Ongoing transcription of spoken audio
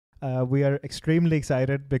We are extremely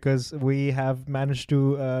excited because we have managed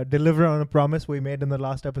to deliver on a promise we made in the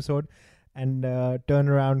last episode and turn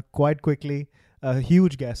around quite quickly. A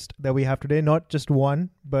huge guest that we have today, not just one,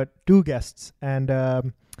 but two guests. And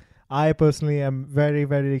I personally am very,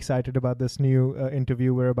 very excited about this new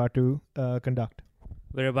interview we're about to conduct.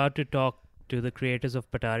 We're about to talk to the creators of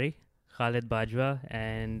Patari, Khalid Bajwa,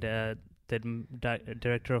 and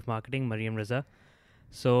Director of Marketing, Mariam Raza.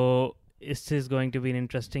 So this is going to be an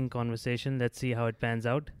interesting conversation. Let's see how it pans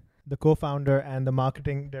out. The co-founder and the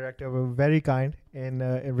marketing director were very kind in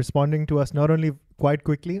responding to us, not only quite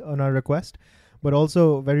quickly on our request, but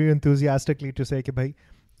also very enthusiastically to say, bhai,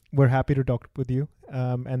 we're happy to talk with you.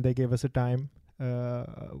 And they gave us a time,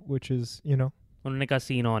 which is, उन्होंने कहा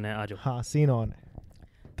scene on है, आजो. हाँ, scene on.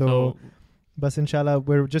 So, bas inshallah,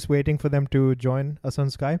 we're just waiting for them to join us on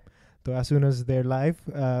Skype. So as soon as they're live,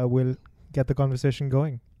 we'll get the conversation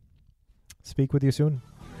going. Speak with you soon.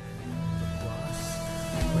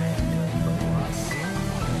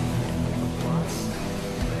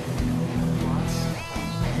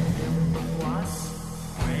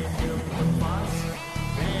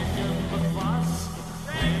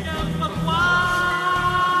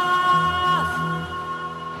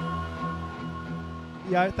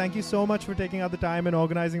 Yeah, thank you so much for taking out the time and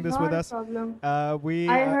organizing this with us. No problem.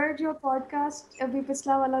 I heard your podcast, abhi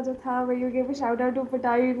pisla wala jo tha, where you gave a shout out to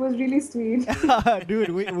Patari. It was really sweet. Dude,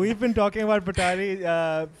 we've been talking about Patari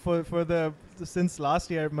since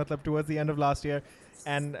last year, towards the end of last year.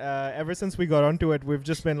 And ever since we got onto it, we've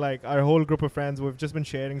just been like, our whole group of friends, we've just been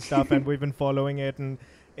sharing stuff and we've been following it. And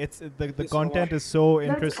it's the content is so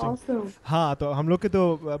interesting. That's awesome. हाँ तो हम लोग के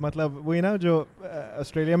तो मतलब वही ना जो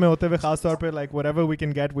ऑस्ट्रेलिया में होते हुए खास तौर पे like whatever we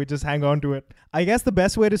can get we just hang on to it. I guess the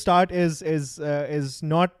best way to start is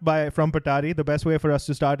not from Patari. The best way for us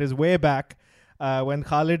to start is way back when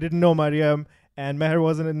Khalid didn't know Mariam and Meher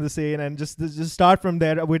wasn't in the scene, and just start from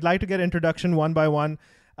there. We'd like to get introduction one by one.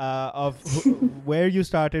 Of where you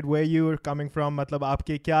started, where you were coming from, मतलब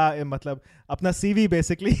आपके क्या मतलब अपना CV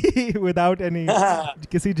basically without any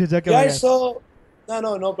किसी झिझक के Yeah, बगैर. so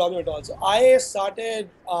no problem at all. So I started.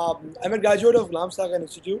 I'm a graduate of Ghulam Sagar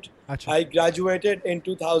Institute. Achha. I graduated in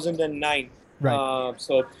 2009. Right.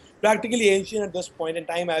 So practically ancient at this point in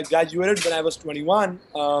time. I graduated when I was 21.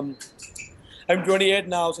 I'm 28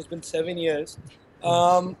 now, so it's been 7 years.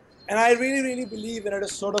 And I really, really believe in it.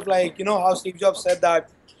 It's sort of like, how Steve Jobs said that,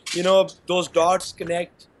 those dots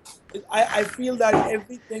connect. I feel that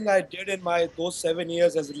everything I did in those 7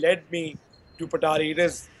 years has led me to Patari.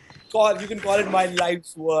 You can call it my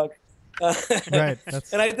life's work. Right.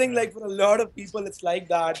 And I think like for a lot of people, it's like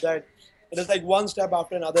that it is like one step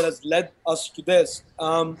after another has led us to this.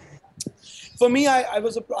 For me,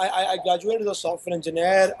 I graduated as a software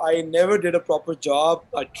engineer. I never did a proper job.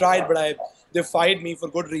 I tried, but they fired me for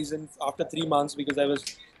good reason after 3 months because I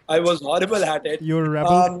was horrible at it. You were a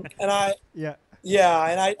rebel. And I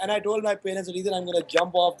told my parents that either I'm going to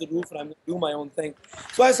jump off the roof or I'm going to do my own thing.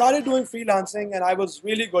 So I started doing freelancing and I was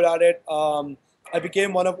really good at it. I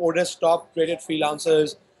became one of Otis' top rated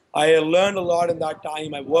freelancers. I learned a lot in that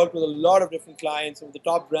time. I worked with a lot of different clients, some of the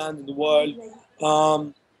top brands in the world.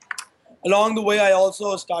 Along the way, I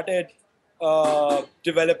also started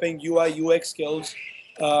developing UI UX skills.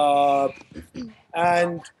 And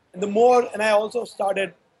I also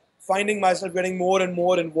started finding myself getting more and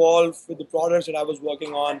more involved with the products that I was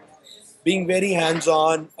working on, being very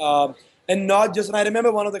hands-on, and not just. And I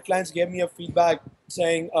remember one of the clients gave me a feedback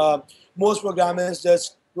saying most programmers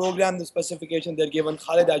just program the specification they're given.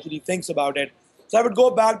 Khalid actually thinks about it. So I would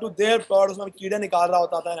go back to their products में कीड़ा निकाल रहा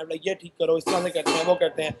होता था, and I'm like, ये ठीक करो, इस तरह से करते हैं, वो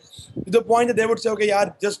करते हैं. To the point that they would say, okay,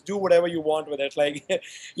 यार, just do whatever you want with it. Like,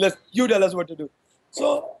 you tell us what to do.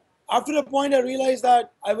 So after a point, I realized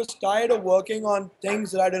that I was tired of working on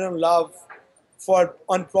things that I didn't love,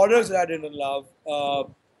 on products that I didn't love.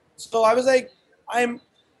 So I was like, I'm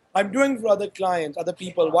doing for other clients, other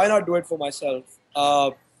people. Why not do it for myself?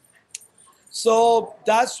 So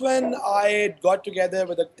that's when I got together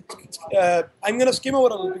with I'm going to skim over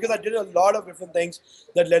a little because I did a lot of different things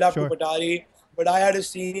that led up to Patari. But I had a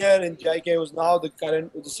senior in JIK who's now the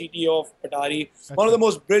CTO of Patari. Okay. One of the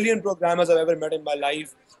most brilliant programmers I've ever met in my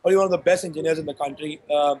life. Probably one of the best engineers in the country,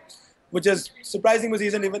 which is surprising because he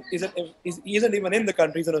isn't even in the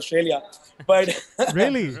country. He's in Australia. But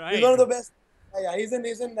really, he's one of the best. Yeah, he's in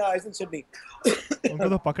Sydney.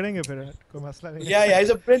 Yeah, he's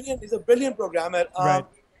a brilliant programmer. Right.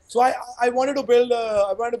 So I wanted to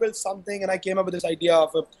build something, and I came up with this idea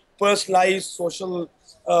of a personalized social,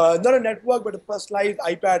 not a network, but a personalized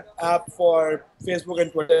iPad app for Facebook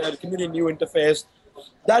and Twitter, community new interface.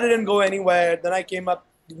 That didn't go anywhere. Then I came up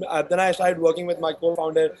then I started working with my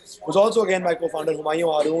co-founder, who's also again my co-founder,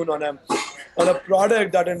 Humayun Haroon, on a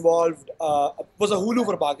product that involved was a Hulu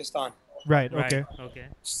for Pakistan. Right. Right. Okay. Okay.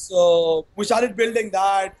 So we started building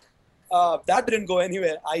that. That didn't go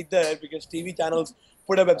anywhere either because TV channels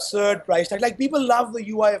put up absurd price tag. Like people love the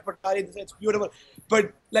UI of Patari, they say it's beautiful,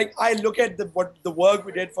 but like I look at the work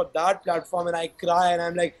we did for that platform and I cry and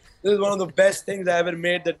I'm like, this is one of the best things I ever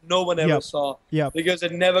made that no one ever saw. Yep. Because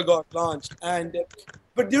it never got launched. And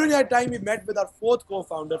but during that time we met with our fourth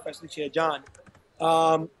co-founder, Faisal Shehjan,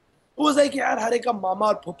 who was like, यार हर एक का मामा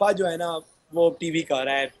और फूफा जो है ना वो TV का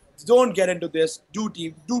रहा है. Don't get into this. Do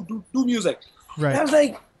TV. Do music. Right. And I was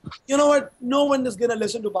like, you know what? No one is gonna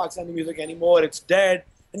listen to Pakistani music anymore. It's dead.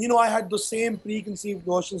 And you know, I had the same preconceived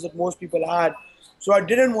notions that most people had, so I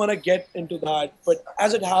didn't want to get into that. But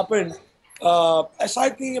as it happened, I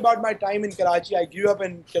started thinking about my time in Karachi. I grew up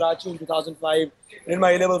in Karachi in 2005, did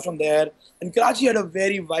my A-level from there. And Karachi had a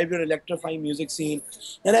very vibrant, electrifying music scene.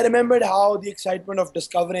 And I remembered how the excitement of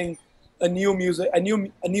discovering a new music, a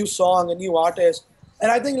new song, a new artist.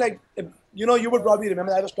 And I think like, you know, you would probably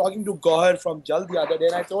remember I was talking to Gohar from Jal the other day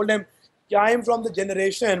and I told him, I am from the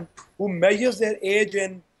generation who measures their age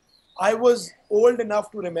in, I was old enough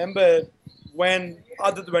to remember when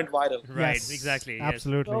Adat went viral. Right. Yes, Exactly. Yes.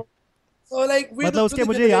 Absolutely. So like, we मतलब उसके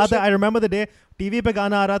मुझे याद है, I remember the day TV पे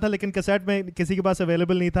गाना आ रहा था लेकिन कैसेट में किसी के पास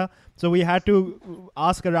available नहीं था, so we had to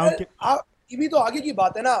ask around. TV तो आगे की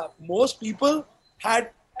बात है ना. Most people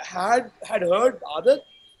had heard Adat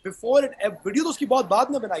before it. Video तो उसकी बहुत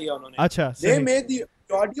बाद में बनाई है उन्होंने. अच्छा. They made the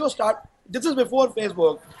audio start. This is before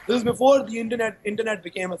Facebook. This is before the internet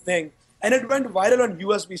became a thing. And it went viral on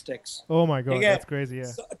USB sticks. Oh my God, Okay? that's crazy. Yeah.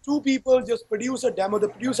 So, two people just produce a demo, they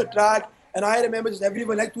produce a track, and I remember just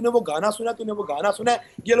everyone like, तूने वो गाना सुना है,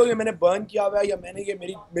 ये लो ये मैंने burn किया हुआ है, या मैंने ये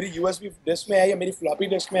मेरी USB disk में है, या मेरी floppy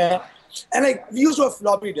disk में है. And like, we used to have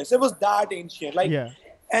floppy disks. It was that ancient. Like, Yeah.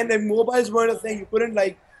 And the mobiles weren't a thing. You couldn't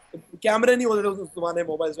like, camera नहीं होते थे उस जमाने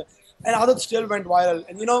mobiles में. And Adat still went viral.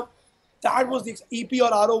 And you know, that was the EP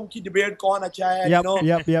or RO की debate कौन अच्छा है. Yep, You know,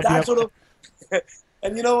 yep. that sort of.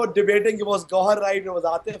 And you know, debating it was Gohar right, it was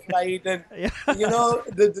Atif right, and you know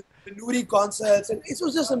the Noori concerts, and it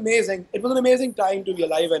was just amazing. It was an amazing time to be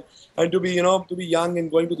alive and to be young and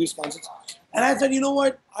going to these concerts. And I said, you know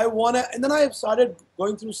what, I wanna. And then I started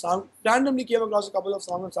going through randomly came across a couple of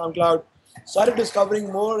songs on SoundCloud, started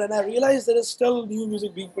discovering more, and I realized there is still new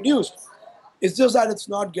music being produced. It's just that it's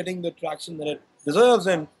not getting the traction that it deserves.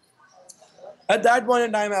 And at that point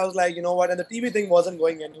in time, I was like, you know what, and the TV thing wasn't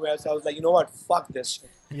going anywhere. So I was like, you know what, fuck this shit.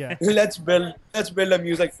 Yeah. let's build a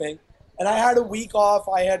music thing. And I had a week off.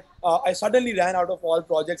 I suddenly ran out of all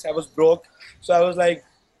projects. I was broke. So I was like,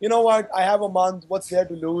 you know what, I have a month. What's there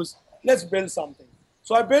to lose? Let's build something.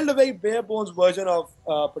 So I built a very bare bones version of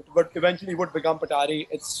what eventually would become Patari.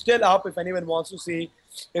 It's still up if anyone wants to see.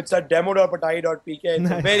 It's at demo.patari.pk.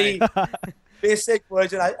 It's a very basic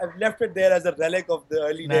version. I've left it there as a relic of the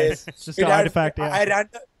early days. It's just an artifact, yeah.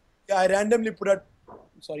 I randomly put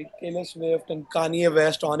Taylor Swift and Kanye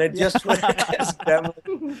West on it just for as demo.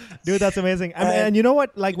 Dude, that's amazing. And you know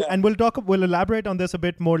what? Like, and we'll elaborate on this a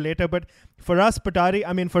bit more later. But for us, Patari,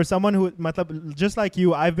 I mean, for someone who, just like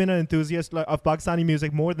you, I've been an enthusiast of Pakistani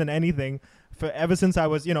music more than anything. Ever since I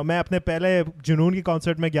was, मैं अपने पहले जुनून की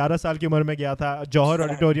concert में 11 साल की उम्र में गया था. जौहर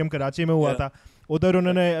ऑडिटोरियम कराची में हुआ था. उधर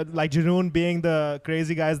उन्होंने like जुनून being the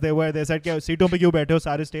crazy guys they were, they said कि सीटों पे क्यों बैठे हो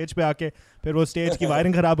सारे स्टेज पे आके. फिर वो स्टेज की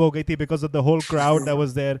वायरिंग खराब हो गई थी because of the whole crowd that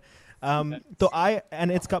was there.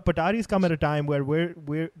 So Patari's come at a time where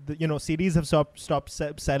CDs have stopped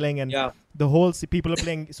selling, and the whole people are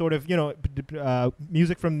playing sort of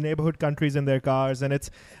music from neighborhood countries in their cars, and it's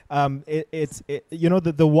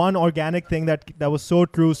the one organic thing that was so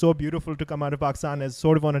true, so beautiful to come out of Pakistan is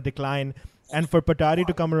sort of on a decline, and for Patari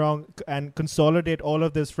to come around and consolidate all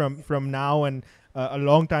of this from now and a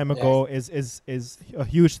long time ago is a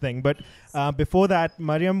huge thing. But before that,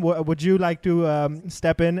 Mariam, would you like to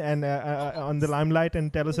step in and on the limelight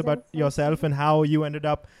and tell us about yourself and how you ended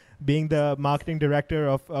up being the marketing director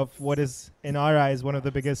of what is, in our eyes, one of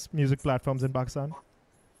the biggest music platforms in Pakistan?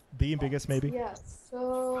 The biggest, maybe? Yeah.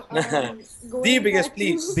 So, the biggest,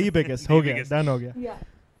 please. The biggest. Ho gaya. Done ho gaya. Yeah.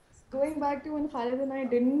 Going back to when Khalid and I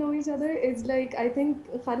didn't know each other, it's like, I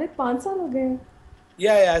think, Khalid, 5 saal ho gaye.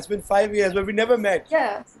 Yeah, it's been 5 years, but we never met.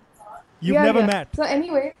 Yeah. You've never met. So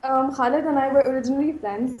anyway, Khalid and I were originally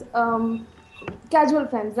friends, casual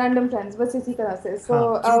friends, random friends, बस इसी तरह से.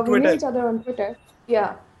 So we knew each other on Twitter.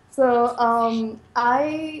 Yeah. So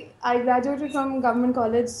I graduated from government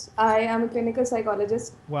college. I am a clinical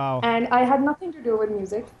psychologist, Wow. and I had nothing to do with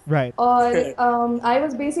music. Right. Or I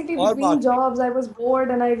was basically Or between marketing. jobs. I was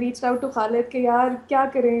bored, and I reached out to Khalid. Ke yaar, kya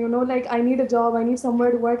kare? You know, like I need a job. I need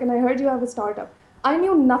somewhere to work, and I heard you have a startup. I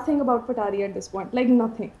knew nothing about Patari at this point, like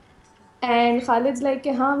nothing. And Khalid's like,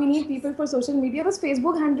 कि हाँ, we need people for social media. बस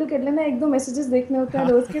Facebook handle कर लेना, एक दो messages देखने होते हैं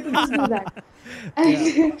रोज के, तो just do that.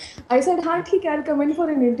 And I said, हाँ ठीक है, I'll come in for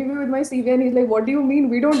an interview with my CV. And he's like, what do you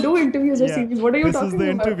mean? We don't do interviews or Yeah. CVs. What are you This is talking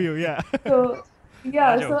the about? interview. Yeah. So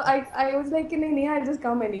yeah, Rajo. so I was like, कि नहीं, I'll just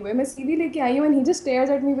come anyway. मैं CV लेके आई हूँ, and he just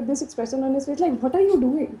stares at me with this expression on his face, like, what are you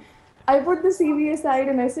doing? I put the CV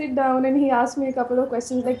aside and I sit down, and he asked me a couple of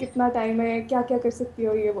questions like, कितना time है, क्या क्या कर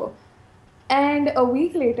सकती हो, ये वो. And a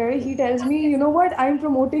week later, he tells me, you know what? I'm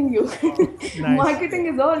promoting you. Marketing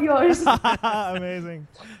is all yours. Amazing.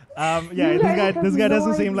 Yeah, You this guy guys this guy have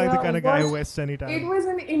doesn't no seem like the idea kind of guy who what- wastes any It time. was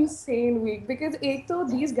an insane week because एक तो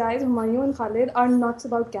these guys, Humayun and Khalid, are nuts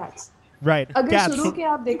about cats. Right. अगर Cats. शुरू के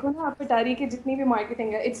आप देखो ना, आप पिटारी के जितनी भी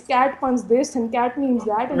marketing है, it's cat puns this and cat means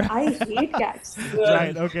that, and I hate cats.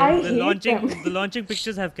 Right. Okay. I The hate them. launching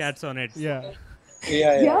pictures have cats on it. Yeah.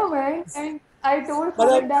 Yeah. Yeah, man. And I told But,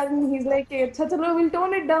 Khalid that, and he's like, "अच्छा चलो, we'll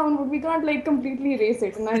tone it down, but we can't like completely erase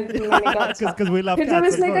it." And मैंने कहा अच्छा. Because we love फिर जब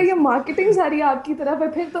cats. इसने of कहा course. ये मार्केटिंग सारी आपकी तरफ है,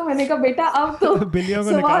 फिर तो मैंने कहा बेटा अब तो बिल्लियों को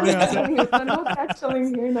सवाल निकालो यहाँ से. नहीं होता. No cats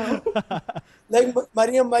showing here now. Like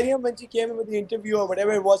Mariam, when she came in with the interview or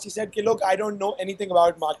whatever it was, she said, "Look, I don't know anything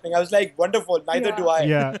about marketing." I was like, "Wonderful, neither Yeah. do I."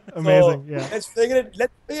 Yeah. Amazing. So Yeah. let's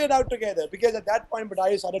figure it out together. Because at that point,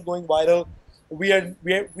 Badai started going viral.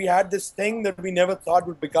 We had this thing that we never thought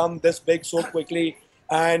would become this big so quickly,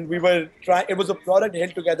 and we were trying. It was a product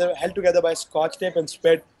held together by Scotch tape and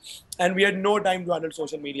spit, and we had no time to handle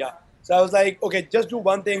social media. So I was like, okay, just do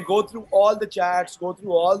one thing: go through all the chats, go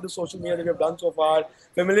through all the social media that we have done so far,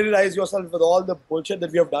 familiarize yourself with all the bullshit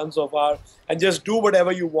that we have done so far, and just do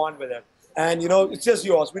whatever you want with it. And it's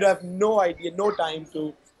just yours. We have no idea, no time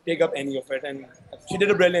to take up any of it. And she did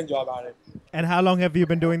a brilliant job at it. And how long have you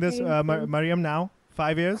been doing this, Mariam? Now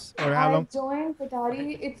 5 years or how I long? joined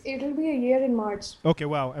Patari. It'll be a year in March. Okay.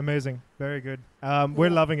 Wow. Amazing. Very good. We're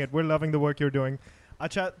loving it. We're loving the work you're doing.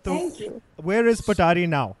 Acha, so Thank you. where is Patari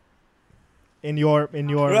now? In your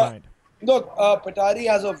Right. mind. Look, Patari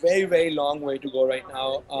has a very, very long way to go right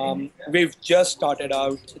now. We've just started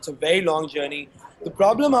out. It's a very long journey. The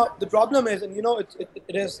problem is, and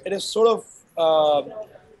it is sort of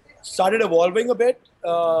started evolving a bit.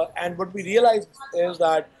 And what we realized is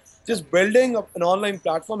that just building an online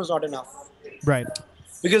platform is not enough Right.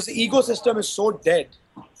 because the ecosystem is so dead.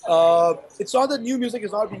 It's not that new music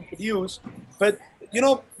is not being produced, but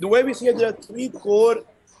the way we see it, there are three core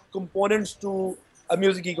components to a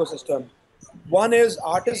music ecosystem. One is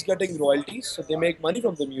artists getting royalties, so they make money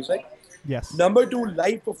from the music. Yes. Number two,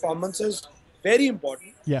 live performances, very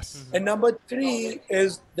important. Yes. And number three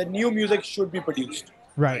is the new music should be produced.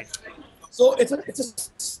 Right. So it's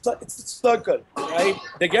a circle, right?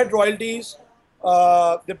 They get royalties,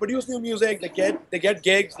 they produce new music, they get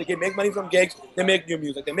gigs, they can make money from gigs, they make new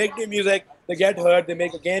music. They make new music, they get heard, they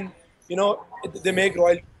make again, they make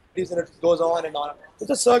royalties, and it goes on and on. It's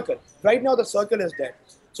a circle. Right now the circle is dead.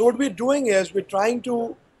 So what we're doing is we're trying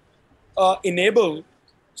to enable.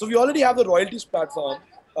 So we already have the royalties platform,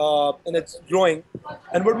 and it's growing.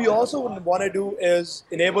 And what we also want to do is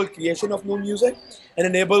enable creation of new music and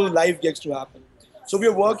enable live gigs to happen. So we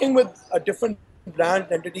are working with different brand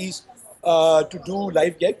entities to do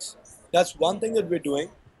live gigs. That's one thing that we're doing.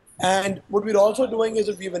 And what we're also doing is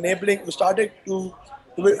that we started to.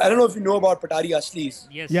 I don't know if you know about Patari Aslis.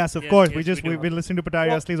 Yes, of course. yes, We've been listening to Patari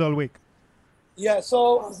Aslis all week. Yeah,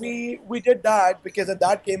 so we did that because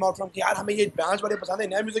that came out from कि यार हमें ये bands बड़े पसंद है,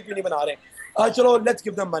 नया music क्यों नहीं बना रहे? चलो, let's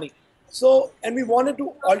give them money. So, and we wanted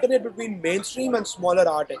to alternate between mainstream and smaller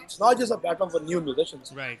artists. It's not just a platform for new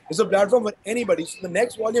musicians. Right. It's a platform for anybody. So the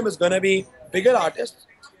next volume is going to be bigger artists,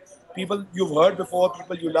 people you've heard before,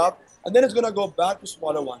 people you love, and then it's going to go back to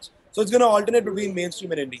smaller ones. So it's going to alternate between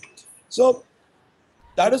mainstream and indie. So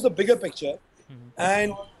that is the bigger picture.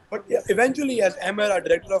 But eventually, as Amir, our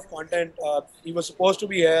director of content, he was supposed to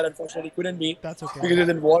be here. Unfortunately, he couldn't be That's okay. because he's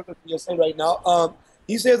involved with PSL right now.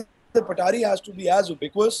 He says that Patari has to be as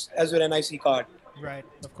ubiquitous as your NIC card. Right.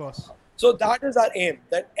 Of course. So that is our aim,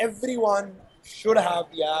 that everyone should have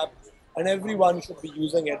the app and everyone should be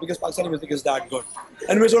using it because Pakistani music is that good.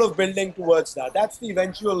 And we're sort of building towards that. That's the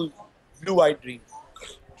eventual blue-eyed dream.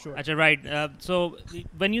 Sure. Achha, right. So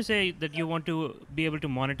when you say that you want to be able to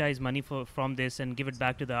monetize money from this and give it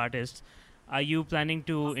back to the artists, are you planning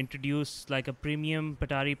to introduce like a premium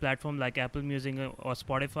Patari platform like Apple Music or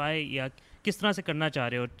Spotify? Yeah, किस तरह से करना चाह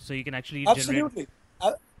रहे हो so you can actually Absolutely.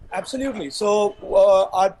 Absolutely. So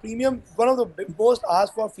our premium, one of the most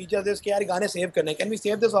asked for features is कि यार गाने save करने. Can we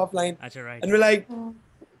save this offline? Achha, right. And we're like,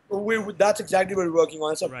 that's exactly what we're working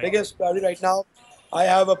on. It's our Right. biggest priority right now. I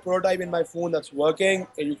have a prototype in my phone that's working,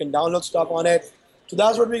 and you can download stuff on it. So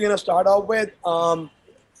that's what we're gonna start out with.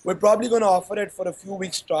 We're probably gonna offer it for a few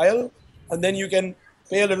weeks trial, and then you can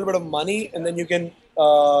pay a little bit of money, and then you can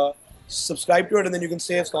subscribe to it, and then you can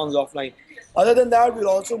save songs offline. Other than that,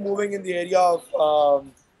 we're also moving in the area of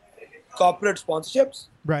corporate sponsorships.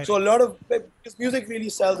 Right. So a lot of because music really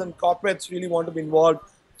sells, and corporates really want to be involved.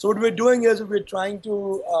 So what we're doing is we're trying to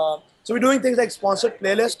so we're doing things like sponsored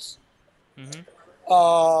playlists,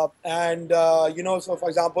 and so for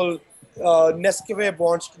example, Nescafe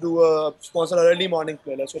wants to do a sponsor early morning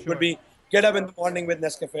playlist. So it would be get up in the morning with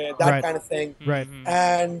Nescafe, that Right. kind of thing. Right.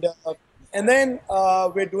 And then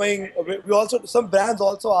we're doing. We also some brands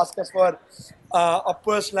also ask us for a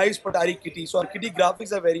personalized Patari kitty. So our kitty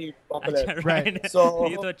graphics are very popular. Achha, Right. right. So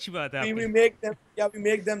ये तो अच्छी बात है we आपकी. make them. Yeah, we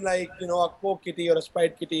make them like a Coke kitty or a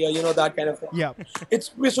Sprite kitty or that kind of thing. Yeah.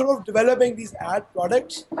 We're sort of developing these ad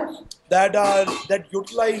products that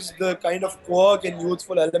utilize the kind of quirk and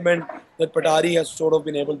youthful element that Patari has sort of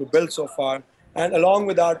been able to build so far. And along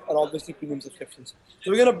with that are obviously premium subscriptions.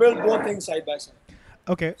 So we're gonna build both things side by side.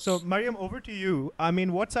 Okay, so Mariam, over to you. I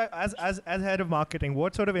mean, as head of marketing,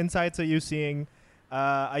 what sort of insights are you seeing?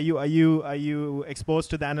 Are you exposed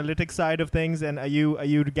to the analytics side of things, and are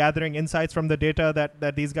you gathering insights from the data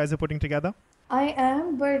that these guys are putting together? I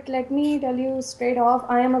am, but let me tell you straight off,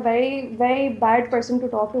 I am a very, very bad person to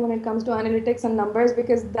talk to when it comes to analytics and numbers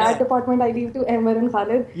because that department I leave to Emmer and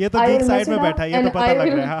Khalid. ये तो I geek will side mess में it up बैठा है, ये तो and पता I लग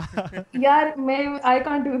will- रहा है. Yeah, I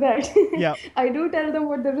can't do that. Yeah. I do tell them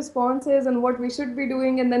what the response is and what we should be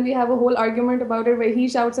doing, and then we have a whole argument about it where he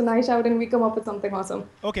shouts and I shout and we come up with something awesome.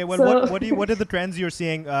 Okay, well, So- what are the trends you're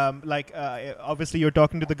seeing? Obviously, you're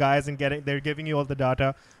talking to the guys and they're giving you all the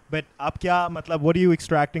data. But आप क्या मतलब what are you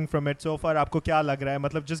extracting from it so far? आपको क्या लग रहा है?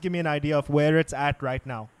 मतलब just give me an idea of where it's at right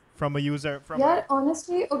now from a user. Yeah,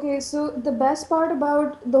 honestly, okay, so the best part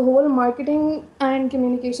about the whole marketing and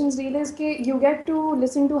communications deal is that you get to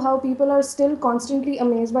listen to how people are still constantly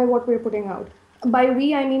amazed by what we're putting out. By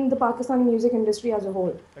we, I mean the Pakistani music industry as a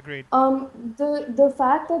whole. Agreed. The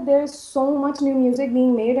fact that there's so much new music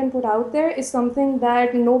being made and put out there is something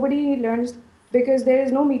that nobody learns because there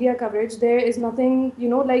is no media coverage. There is nothing,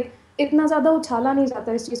 like इतना ज़्यादा उछाला नहीं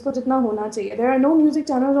जाता इस चीज़ को जितना होना चाहिए. There are no music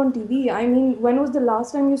channels on TV. I mean, when was the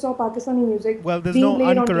last time you saw Pakistani music? Well, there's being no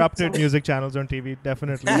played on uncorrupted TV? music channels on TV,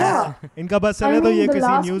 definitely. Yeah. इनका बस I चले तो mean, ये the किसी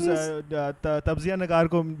last news piece- तब्जिया नगार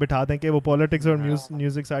को बिठा दें कि वो पॉलिटिक्स और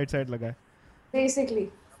म्यूजिक साइड लगाए. Basically.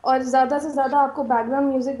 और ज़्यादा से ज़्यादा आपको बैकग्राउंड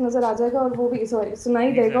म्यूजिक नज़र आ जाएगा और वो भी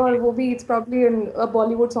सुनाई देगा और वो भी it's probably a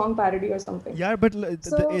Bollywood song parody or something. Yeah, but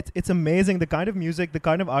So- it's amazing the kind of music, the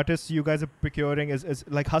kind of artists you guys are procuring is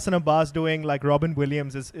like Hassan Abbas doing like Robin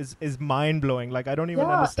Williams is mind blowing. Like I don't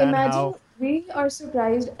even understand imagine how. we are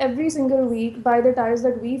surprised every single week by the titles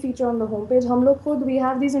that we feature on the homepage. हम लोग खुद we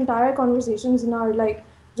have these entire conversations in our like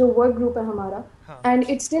जो work group है हमारा, and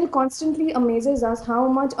it still constantly amazes us how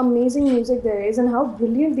much amazing music there is and how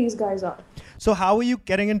brilliant these guys are. So how are you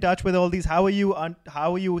getting in touch with all these? How are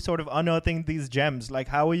you sort of unearthing these gems?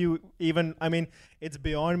 Like how are you even? I mean, it's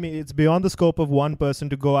beyond me. It's beyond the scope of one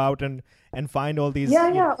person to go out and find all these.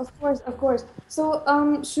 Yeah, of course. So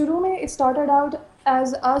शुरू में it started out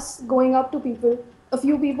as us going up to people. A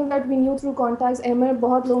few people that we knew through contacts. Emmer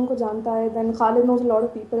बहुत लोगों को जानता है. Then Khalid knows a lot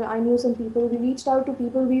of people. I knew some people. We reached out to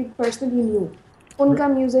people we personally knew. उनका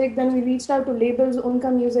music. Then we reached out to labels.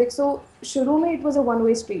 उनका music. So शुरू में it was a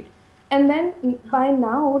one-way street. And then by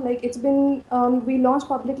now, like it's been, we launched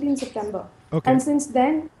publicly in September. Okay. And since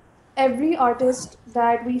then, every artist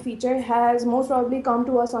that we feature has most probably come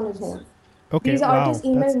to us on his own. Okay. These Wow. artists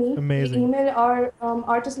email That's me. amazing. They email our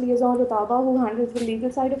artist liaison Rutaba, who handles the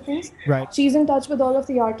legal side of things. Right. She's in touch with all of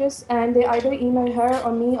the artists, and they either email her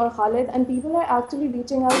or me or Khalid, and people are actually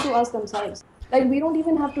reaching out to us themselves. Like we don't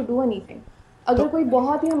even have to do anything. अगर कोई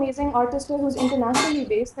बहुत ही amazing artist है who's internationally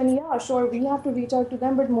based, then yeah, sure, we have to reach out to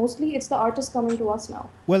them, but mostly it's the artists coming to us now.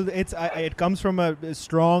 Well, it comes from a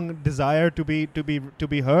strong desire to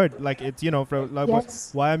be heard. Like it's like Yes.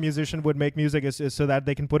 why a musician would make music is so that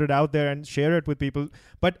they can put it out there and share it with people.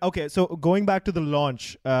 But okay, so going back to the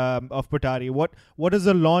launch of Patari, what is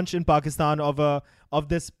the launch in Pakistan of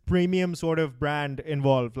this premium sort of brand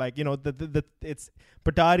involved? Like it's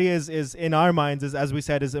Patari is in our minds is, as we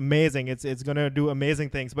said, is amazing. It's gonna do amazing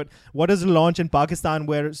things. But what is the launch in Pakistan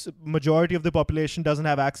where majority of the population doesn't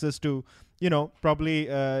have access to? Probably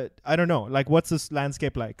I don't know. Like what's this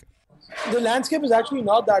landscape like? The landscape is actually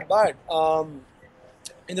not that bad.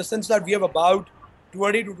 In the sense that we have about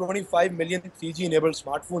 20 to 25 million 3G enabled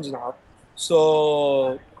smartphones now.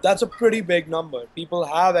 So that's a pretty big number. People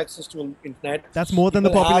have access to internet. That's more than the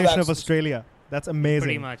People have population of access- Australia. That's amazing.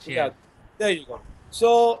 Pretty much, Yeah, yeah. there you go.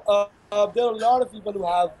 So there are a lot of people who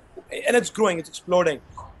have, and it's growing, it's exploding.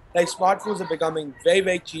 Like smartphones are becoming very,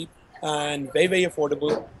 very cheap and very, very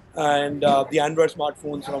affordable. And the Android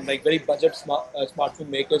smartphones from like very budget smartphone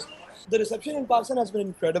makers. The reception in Pakistan has been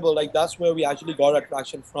incredible. Like that's where we actually got our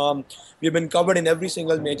traction from. We've been covered in every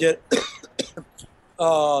single major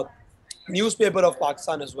newspaper of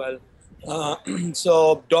Pakistan as well.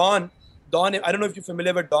 So Dawn, I don't know if you're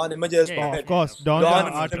familiar with Dawn Images. Yeah, yeah. Of course. Dawn Dawn का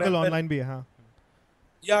is article remember- online भी है, हाँ.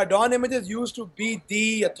 Yeah, Dawn Images used to be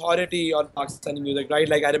the authority on Pakistani music, right?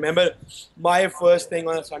 Like I remember my first thing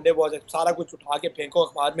on a Sunday was सारा कुछ उठा के फेंको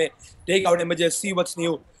अखबार में, take out Images, see what's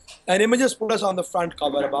new. And Images put us on the front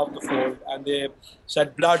cover above the fold, and they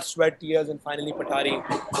said blood, sweat, tears, and finally Patari.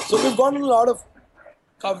 So we've gotten a lot of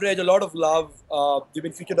coverage, a lot of love. We've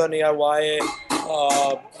been featured on ARY.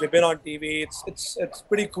 We've been on TV. It's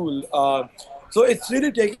pretty cool. So it's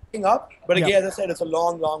really taking up. But again, Yeah. as I said, it's a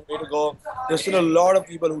long, long way to go. There's still a lot of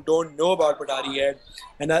people who don't know about Patari yet.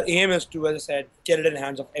 And our aim is to, as I said, get it in the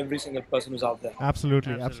hands of every single person who's out there.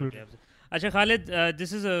 Absolutely. Acha Khalid,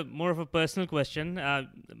 this is a more of a personal question.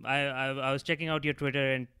 I was checking out your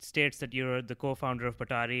Twitter and it states that you're the co-founder of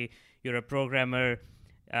Patari. You're a programmer.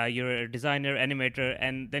 You're a designer, animator,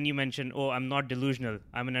 and then you mentioned, "Oh, I'm not delusional.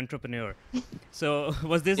 I'm an entrepreneur." So,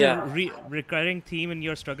 was this Yeah. a recurring theme in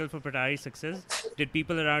your struggle for Patari's success? Did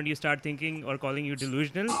people around you start thinking or calling you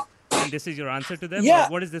delusional, and this is your answer to them? Yeah.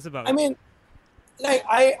 Or what is this about? I mean, like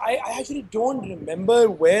I actually don't remember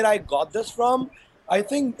where I got this from. I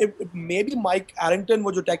think it maybe Mike Arrington,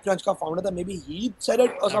 was TechCrunch ka founder tha, maybe he said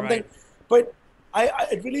it or something. Right. But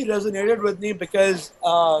it really resonated with me because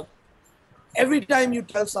every time you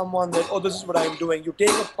tell someone that, oh, this is what I'm doing, you take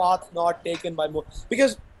a path not taken by more.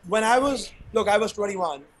 Because when I was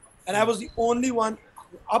 21 and I was the only one.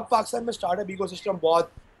 Ab Pakistan mein startup ecosystem bahut,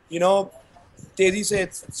 तेजी से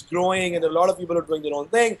it's growing and a lot of people are doing their own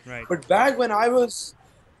thing. Right. But back when I was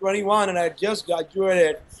 21 and I had just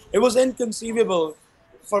graduated, it was inconceivable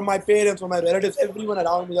for my parents, for my relatives, everyone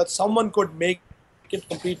around me that someone could make it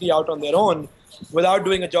completely out on their own without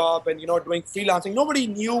doing a job and doing freelancing. Nobody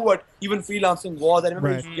knew what even freelancing was. I remember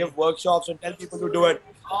I used to give workshops and tell people to do it,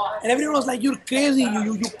 and everyone was like, "You're crazy!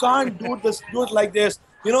 You can't do it like this."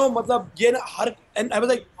 मतलब ये ना हर, and I was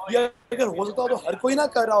like, "Yeah, अगर हो सकता हो तो हर कोई ना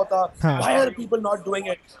कर रहा होता. Why are people not doing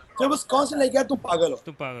it?" So it was constantly like, "यार तुम पागल हो."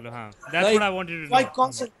 तुम पागल हो, हाँ. That's Like, what I wanted to so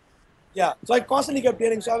know. So I constantly kept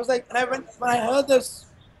hearing. So I was like, and when I heard this,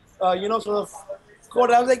 sort of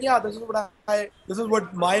quote, I was like, yeah, this is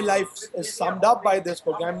what my life is summed up by this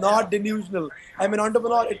book. I'm not delusional. I'm an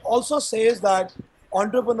entrepreneur. It also says that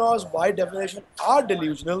entrepreneurs, by definition, are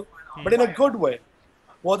delusional, but in a good way.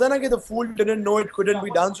 More than the fool didn't know it couldn't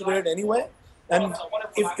be done, so did it anyway. And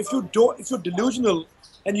if you're delusional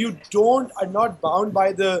and you are not bound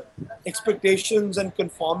by the expectations and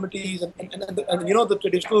conformities and the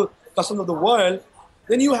traditional customs of the world,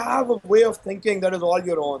 then you have a way of thinking that is all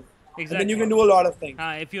your own. Exactly. And then you can do a lot of things.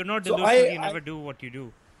 If you're not So delusional, you never do what you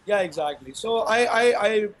do. Yeah, exactly. So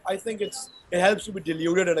I think it helps to be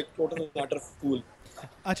deluded and a total and utter fool.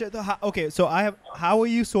 Achha, okay, so how are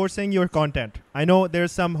you sourcing your content? I know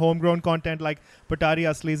there's some homegrown content like Patari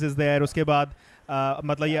Aslis is there. उसके बाद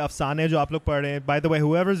मतलब ये अफसाने जो आप लोग पढ़ रहे हैं. By the way,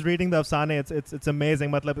 whoever's reading the Afsane, it's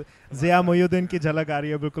amazing. मतलब ज़िया मोइनुद्दीन की झलक आ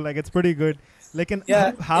रही है बिल्कुल, like it's pretty good. लेकिन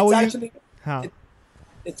how are you?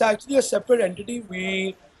 It's actually a separate entity.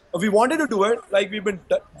 We wanted to do it. Like we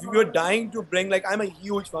were dying to bring. Like I'm a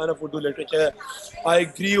huge fan of Urdu literature. I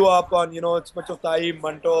grew up on it's much of Taib,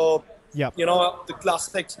 Manto. Yeah. The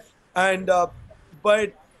classics. And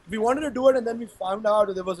but we wanted to do it, and then we found out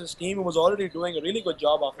that there was this team who was already doing a really good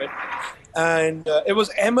job of it. And it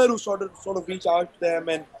was Emmer who sort of reached out to them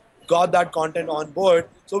and got that content on board.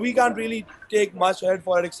 So we can't really take much credit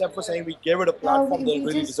for it except for saying we gave it a platform that it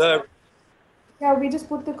really deserved. Yeah, we just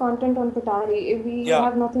put the content on Patari. We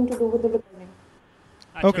have nothing to do with the recording.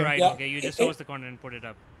 Okay. Right. Yeah. Okay. You just source the content and put it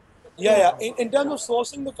up. Yeah. In terms of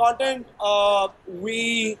sourcing the content,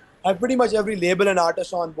 we have pretty much every label and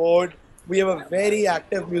artist on board. We have a very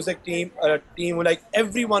active music team, who like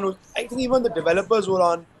everyone who, I think even the developers who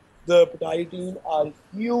are on the Patari team are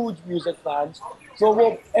huge music fans.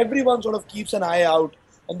 So everyone sort of keeps an eye out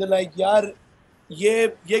and they're like, yaar,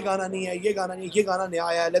 ये गाना नहीं है, ये गाना नहीं है, ये गाना नया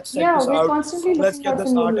आया है, let's check this we're out. constantly Let's looking get out this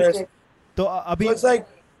for new artist. music. तो अभी So it's like,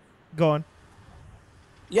 go on.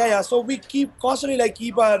 yeah. So we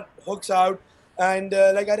keep our hooks out, And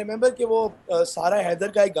like I remember कि वो सारा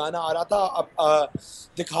हैदर का एक गाना आ रहा था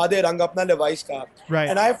दिखा दे रंग अपना Levi's का. Right.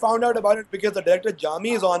 And I found out about it because the director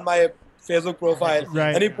Jami is on my Facebook profile.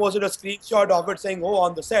 Right. And he posted a screenshot of it saying, oh,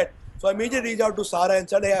 on the set. So I immediately reached out to Sarah and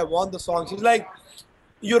said, hey, I want the song. She's like,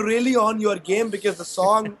 you're really on your game because the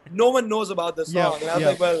song, no one knows about the song. Yeah, And I was yeah.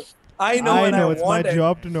 like, well, I know and I it's my want it.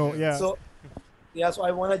 job to know. Yeah. So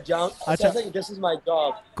I want to jump. So I अच्छा. was like, this is my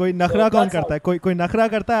job. कोई नखरा So कौन that's करता है? कोई नखरा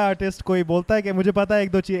करता है आर्टिस्ट, कोई बोलता है कि मुझे पता है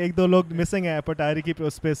एक दो लोग मिसिंग है पटारी की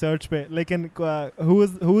उस पे सर्च पे, लेकिन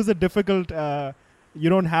who is a difficult you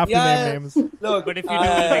don't have to name names. Look, But if you do,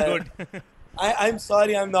 it'll be good. I'm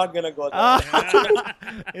sorry, I'm not gonna go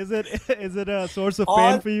there. Is it a source of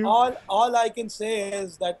pain for you? All I can say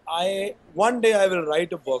is that one day I will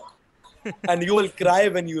write a book, and you will cry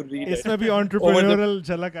when you read it. इसमें भी entrepreneurial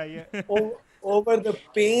झलक आई है. Over the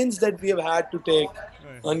pains that we have had to take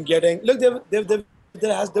on getting. Look,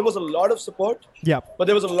 there was a lot of support. Yeah. But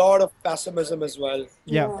there was a lot of pessimism as well.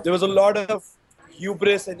 Yeah. There was a lot of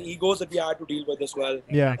hubris and egos that we had to deal with as well.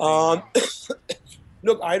 Yeah.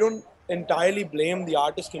 Look, I don't entirely blame the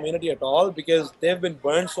artist community at all because they've been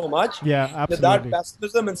burned so much. Yeah, That absolutely.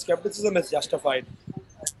 pessimism and skepticism is justified.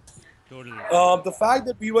 Totally. The fact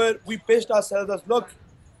that we pitched ourselves as, look,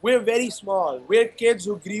 we're very small. We're kids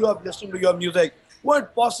who grew up listening to your music.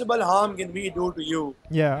 What possible harm can we do to you?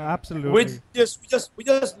 Yeah, absolutely. We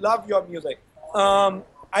just love your music. I'll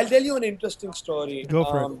tell you an interesting story. Go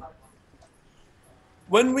for it.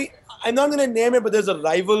 I'm not going to name it, but there's a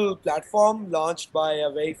rival platform launched by a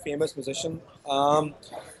very famous musician.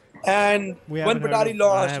 And We when haven't heard Patari of-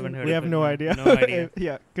 launched, I haven't heard We of have it, no man. idea. No idea.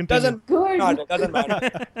 Yeah, continue. doesn't matter.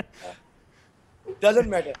 Doesn't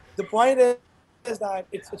matter. The point is that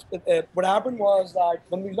what happened was that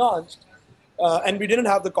when we launched, and we didn't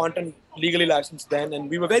have the content legally licensed then, and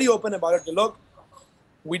we were very open about it. Look,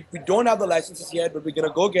 we don't have the licenses yet, but we're gonna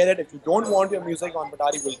go get it. If you don't want your music on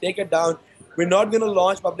Patari, we'll take it down. We're not gonna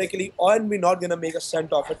launch publicly, and we're not gonna make a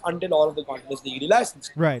cent of it until all of the content is legally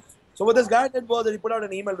licensed. Right. So what this guy did was that he put out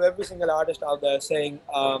an email to every single artist out there saying,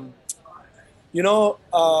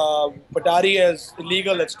 Patari is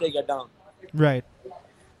illegal, let's take it down. Right.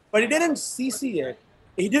 But he didn't CC it.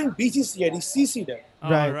 He didn't BCC it, he CC'd it.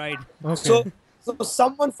 Right. All right. Okay. So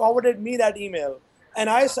someone forwarded me that email, and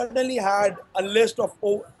I suddenly had a list of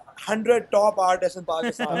 100 top artists in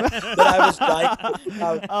Pakistan that I was trying to put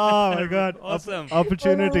out. Oh my God. Awesome.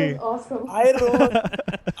 Opportunity. Awesome.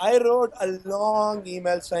 I wrote a long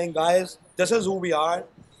email saying, guys, this is who we are.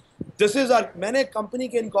 This is our. मैंने company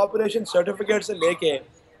के incorporation certificate से लेके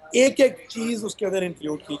एक चीज उसके अंदर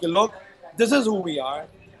include की कि look, this is who we are.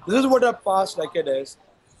 This is what our past record is.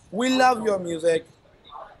 We love your music.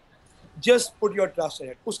 Just put your trust in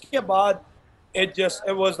it. उसके बाद it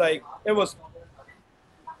was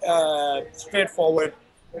straightforward.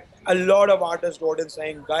 A lot of artists wrote in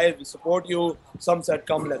saying, guys, we support you. Some said,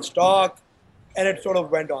 come, let's talk. And it sort of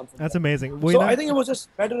went on from That's there. amazing. So I think it was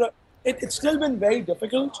just better. It's still been very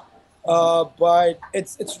difficult, but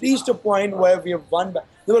it's reached a point where we have won back.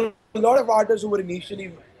 There were a lot of artists who were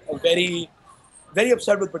initially very, very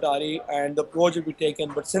upset with Patari and the approach that we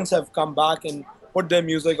taken, but since have come back and put their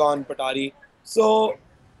music on Patari. So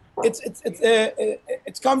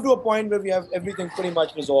it's come to a point where we have everything pretty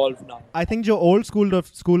much resolved now. I think जो old school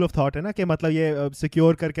of thought है ना कि मतलब ये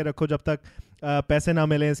secure करके रखो जब तक पैसे ना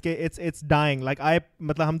मिले इसके, it's dying. Like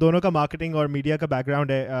मतलब हम दोनों का marketing और media का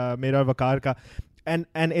background है मेरा और वकार का, and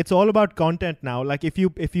it's all about content now. Like if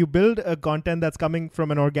you build a content that's coming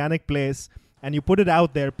from an organic place and you put it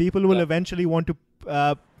out there, people will eventually want to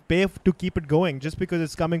pay to keep it going just because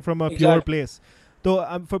it's coming from a pure place.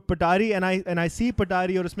 तो for Patari and I see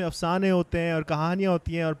Patari और उसमें अफसाने होते हैं और कहानियाँ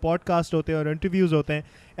होती हैं और podcast होते हैं और interviews होते हैं,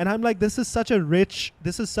 and I'm like, this is such a rich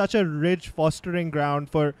fostering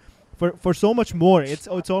ground for so much more. It's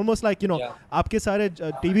almost like, आपके सारे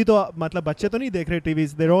TV तो मतलब बच्चे तो नहीं देख रहे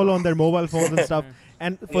TVs, they're all on their mobile phones and stuff,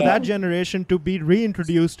 and for that generation to be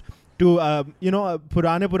reintroduced to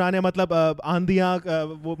पुराने मतलब आंधियाँ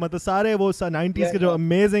वो मतलब सारे वो 90s के जो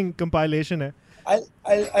amazing compilation है.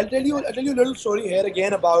 I'll tell you a little story here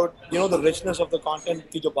again about the richness of the content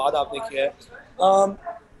की जो बात आपने की है.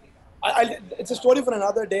 It's a story for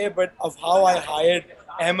another day, but of how I hired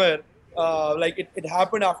Amr. Like it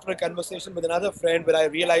happened after a conversation with another friend where I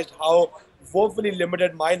realized how woefully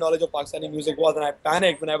limited my knowledge of Pakistani music was, and I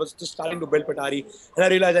panicked when I was just starting to build Patari, and I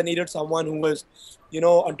realized I needed someone who was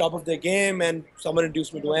on top of their game, and someone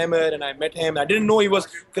introduced me to Amr, and I met him. I didn't know he was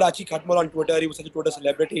Karachi Khatmal on Twitter. He was such a Twitter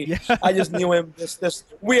celebrity. Yeah. I just knew him, this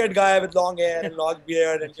weird guy with long hair and long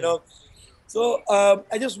beard, and so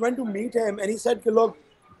I just went to meet him, and he said, look,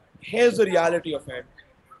 here's the reality of it.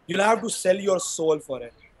 you'll have to sell your soul for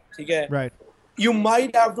it. Okay? Right. You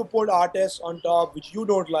might have to put artists on top which you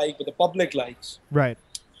don't like, but the public likes. Right.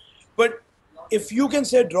 But if you can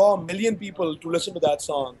say draw 1,000,000 people to listen to that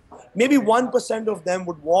song, maybe 1% of them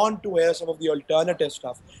would want to hear some of the alternative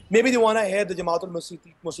stuff. Maybe they want to hear the Jamaatul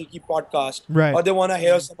Musiqi podcast, Right. or they want to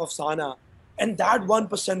hear some of Sana, and that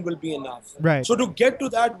 1% will be enough. Right. So to get to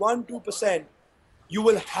that 1-2%, you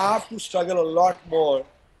will have to struggle a lot more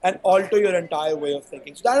and alter your entire way of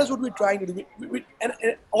thinking. So that is what we're trying to do.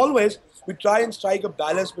 And always we try and strike a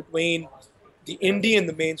balance between the indie and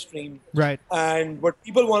the mainstream, Right. and what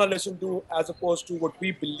people want to listen to as opposed to what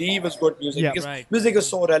we believe is good music. Yeah. Because Right. music is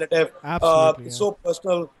so relative. Absolutely, It's yeah. so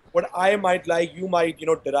personal. What I might like, you might,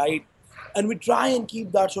 deride. And we try and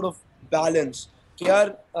keep that sort of balance.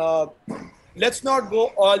 Here, let's not go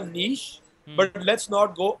all niche, but let's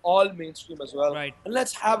not go all mainstream as well. Right. And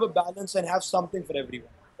let's have a balance and have something for everyone.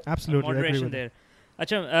 Absolutely. I agree Moderation with you. there.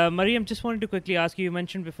 Acha, Mariam, just wanted to quickly ask you. You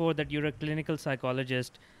mentioned before that you're a clinical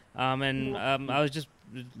psychologist, and I was just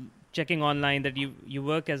checking online that you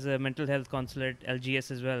work as a mental health counselor at LGS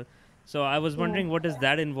as well. So I was wondering, what does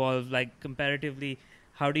that involve? Like comparatively,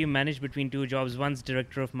 how do you manage between two jobs? One's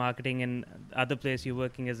director of marketing, and other place you're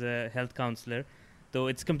working as a health counselor. Though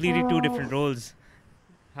it's completely two different roles.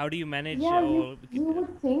 How do you manage? Yeah, or, you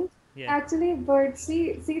would think yeah. actually, but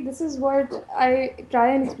see, this is what I try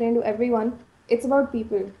and explain to everyone. It's about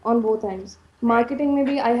people on both ends. Marketing,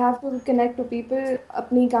 maybe I have to connect to people.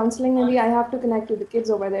 Apni counseling, maybe I have to connect to the kids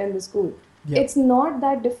over there in the school. Yeah. It's not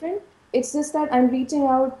that different. It's just that I'm reaching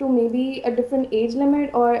out to maybe a different age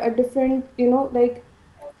limit or a different, like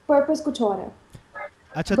purpose kuch aur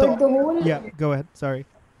hai. Acha, But the whole yeah, go ahead. Sorry.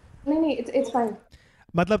 no, it's fine.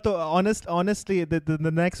 मतलब तो honestly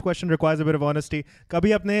the next question requires a bit of honesty.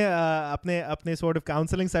 कभी अपने sort of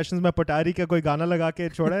counseling sessions में पटारी का कोई गाना लगा के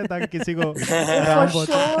छोड़ा है ताकि किसी को आराम For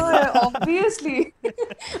sure, obviously.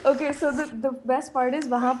 Okay, so the best part is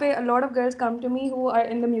वहाँ पे a lot of girls come to me who are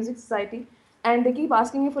in the music society and they keep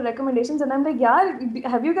asking me for recommendations and I'm like, यार,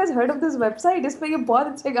 have you guys heard of this website? इस पे ये बहुत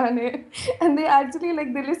अच्छे गाने हैं. And they actually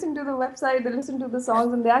they listen to the website, they listen to the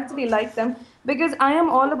songs and they actually like them because I am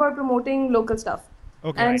all about promoting local stuff.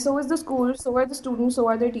 Okay. And so is the school, so are the students, so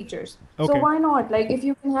are their teachers. Okay. So why not? Like if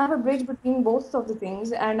you can have a bridge between both of the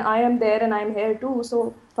things and I am there and I'm here too,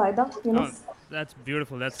 so fayda, Oh, that's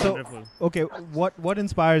beautiful. That's So, wonderful. okay, what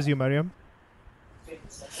inspires you, Mariam?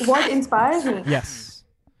 What inspires me? Yes.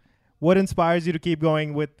 What inspires you to keep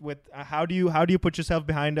going with how do you put yourself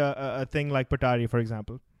behind a thing like Patari, for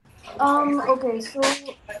example? Okay, so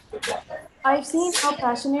I've seen how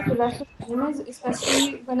passionate the rest of the team is,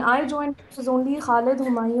 especially when I joined. It was only Khalid,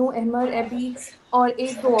 Humayun, Ahmad, Abhi, or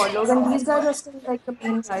 8 और लोग, and these guys are still like the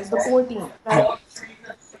main guys, the core team, right?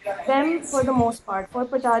 Them for the most part. For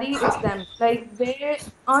Patari, it's them. Like their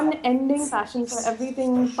unending passion for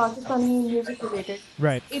everything Pakistani music related.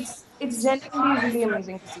 Right. It's genuinely really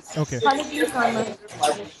amazing to see. Okay. Khalid, please calm down.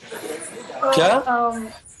 क्या?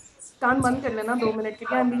 कान बंद कर लेना 2 minute के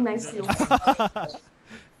लिए. I'm being nice to you.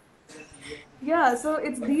 Yeah, so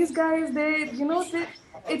it's these guys.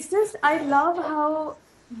 It's just I love how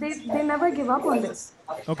they never give up on this,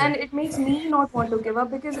 Okay. and it makes me not want to give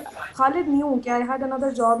up because Khalid knew that I had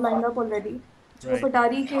another job lined up already. So Right.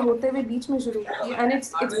 Patari के होते हुए बीच में शुरू की, and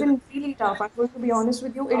it's been really tough. I'm going to be honest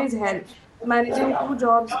with you. It is hell managing 2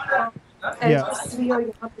 jobs, Yeah. 3 or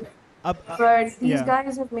यहाँ पे. Ab- But these yeah.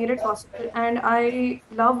 guys have made it possible, and I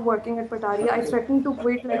love working at Patari. I threaten to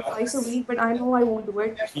quit like twice a week, but I know I won't do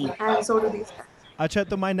it, and so do these guys. Acha,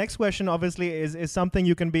 so my next question obviously is something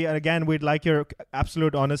you can be, and again, we'd like your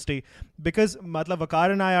absolute honesty, because matlab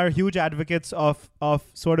Waqar and I are huge advocates of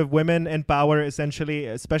sort of women in power, essentially,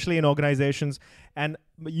 especially in organizations. And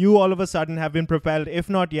you all of a sudden have been propelled,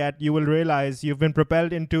 if not yet, you will realize you've been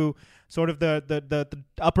propelled into sort of the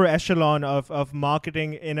upper echelon of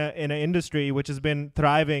marketing in an industry which has been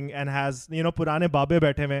thriving and has, purane babe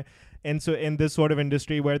baithe mein in this sort of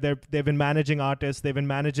industry where they've been managing artists, they've been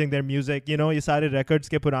managing their music, ye sare records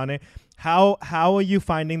ke purane. How are you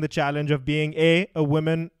finding the challenge of being a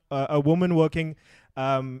woman working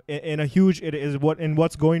in a huge in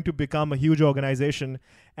what's going to become a huge organization,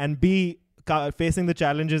 and B, facing the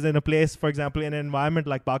challenges in a place, for example, in an environment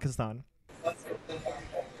like Pakistan?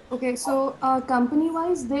 Okay, so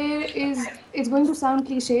company-wise, it's going to sound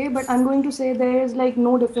cliche, but I'm going to say there's like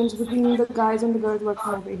no difference between the guys and the girls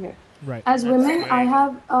working over here. Right. As women, I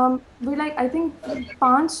have, I think 5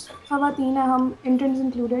 khawaateen hai, hum interns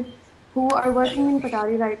included, who are working in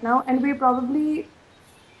Patari right now, and we're probably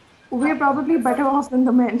we're probably better off than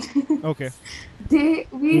the men. Okay.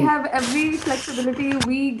 We have every flexibility.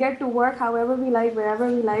 We get to work however we like, wherever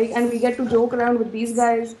we like, and we get to joke around with these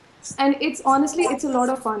guys. And it's honestly, it's a lot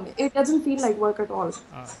of fun. It doesn't feel like work at all.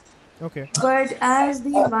 Okay. But as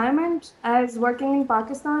the environment, as working in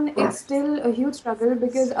Pakistan, it's still a huge struggle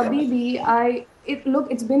because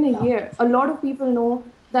it's been a year. A lot of people know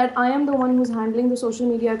that I am the one who's handling the social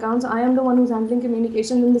media accounts. I am the one who's handling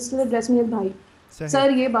communication, and they still address me as bhai. Sir,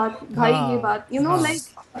 ye baat, bhai, ye baat. You know, like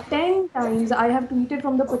 10 times I have tweeted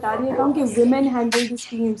from the Patari account that women handle this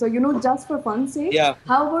team. So, just for fun's sake,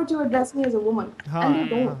 how about you address me as a woman? And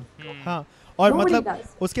they don't. और Nobody मतलब does.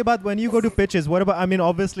 उसके बाद when you go to pitches, what about, I mean,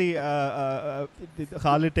 obviously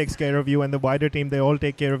Khalid takes care of you and the wider team, they all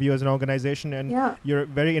take care of you as an organization, and you're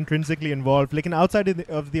very intrinsically involved. Like outside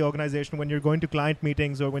of the organization, when you're going to client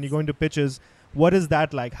meetings or when you're going to pitches, what is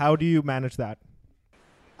that like? How do you manage that?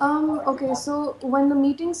 Okay, so when the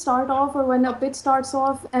meetings start off or when a pitch starts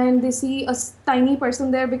off and they see a tiny person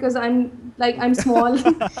there because I'm small.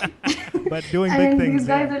 But doing big and things. These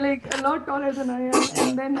guys are like a lot taller than I am.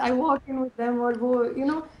 And then I walk in with them or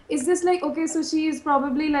is this like, okay, so she's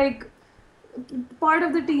probably like part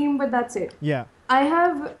of the team, but that's it. Yeah. I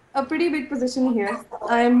have a pretty big position here.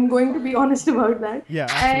 I'm going to be honest about that. Yeah,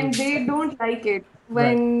 absolutely. And they don't like it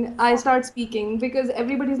when I start speaking because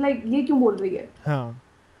everybody's like, ye kyun bol rahi hai? Huh.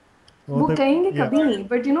 वो कहेंगे कभी नहीं,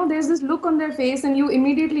 but there's this look on their face and you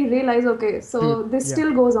immediately realize, okay, so this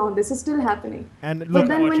still goes on, this is still happening. And but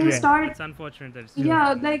then when you start, it's unfortunate that it's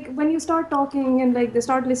like when you start talking and like they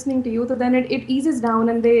start listening to you, so then it eases down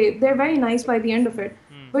and they're very nice by the end of it.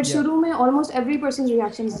 But shuru mein almost every person's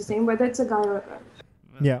reaction is the same, whether it's a guy or a girl.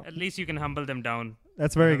 Well, at least you can humble them down.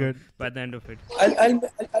 That's very good. By the end of it.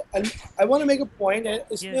 I want to make a point.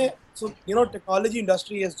 So technology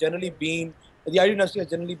industry has generally been, the IT industry has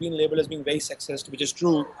generally been labeled as being very sexist, which is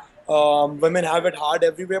true. Women have it hard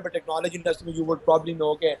everywhere, but technology industry, you would probably know,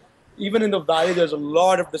 okay, even in the Valley, there's a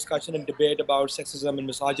lot of discussion and debate about sexism and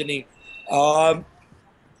misogyny.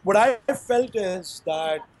 What I felt is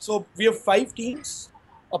that, so we have 5 teams.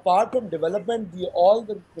 Apart from development, all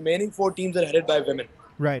the remaining 4 teams are headed by women.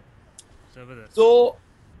 Right. So,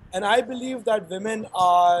 and I believe that women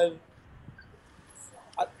are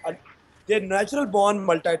they're natural born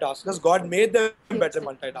multitaskers. God made them better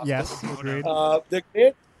multitaskers. Yes, agreed.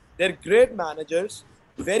 They're great managers,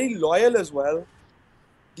 very loyal as well.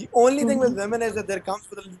 The only thing with women is that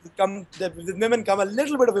with women come a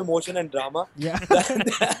little bit of emotion and drama. Yeah.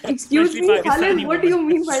 Excuse me, Khalid, what do you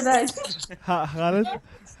mean by that? Khalid,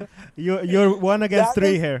 you're 1 against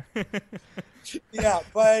 3 here. Yeah,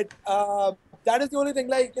 but that is the only thing.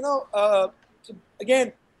 Like so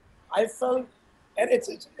again, I felt. And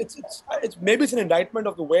it's maybe it's an indictment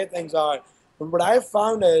of the way things are. But what I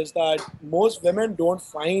found is that most women don't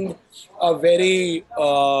find a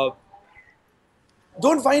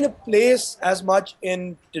place as much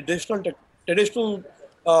in traditional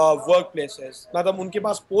workplaces. मतलब उनके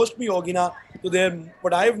पास post भी होगी ना, तो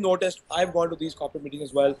what I've noticed, I've gone to these corporate meetings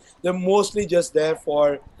as well. They're mostly just there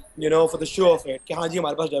for for the show of it. कि हाँ जी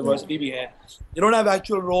हमारे पास diversity भी है. They don't have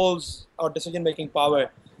actual roles or decision making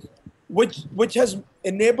power. Which has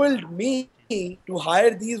enabled me to hire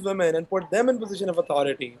these women and put them in position of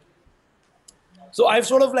authority. So I've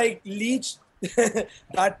sort of like leached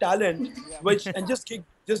that talent, and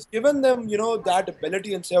just given them that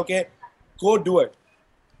ability and say, okay, go do it,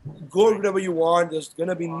 go whatever you want. There's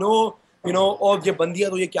gonna be no और ये बंदियाँ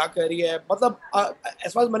तो ये क्या कर रही है, मतलब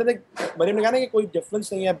as far as Maryam ने कहा ना कि कोई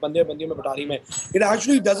difference नहीं है बंदियों में पटारी में. It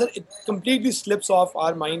actually doesn't. It completely slips off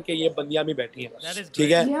our mind कि ये बंदियाँ भी बैठी हैं.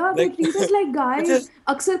 ठीक है? Yeah, they treat us like guys.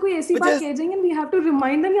 अक्सर कोई ऐसी बात कह जाएंगे and we have to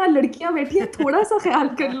remind them यार लड़कियाँ बैठी हैं, थोड़ा सा ख्याल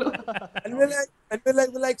कर लो. And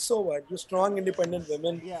we're like, so what? You're strong, independent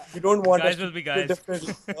women. Yeah. You don't want guys us will be to guys.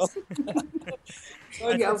 Differently.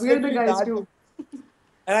 Yeah, we're the guys too.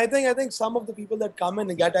 And I think some of the people that come in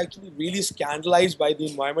get actually really scandalized by the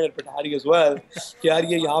environment at Patari as well. कि यार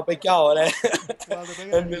ये यहाँ पे क्या हो रहा है?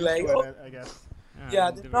 And we're like, I guess.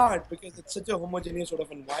 Yeah, they're not, because it's such a homogeneous sort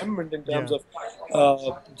of environment in terms of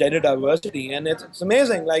gender diversity, and it's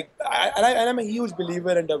amazing. Like, I'm a huge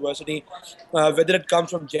believer in diversity, whether it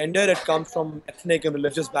comes from gender, it comes from ethnic and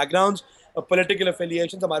religious backgrounds, political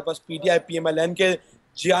affiliations. हमारे पास PTI, PMLN के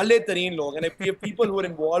जाले तरीन लोग, and we have people who are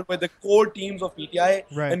involved with the core teams of PTI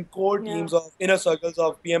and core teams of inner circles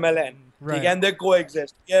of PMLN. Right. And they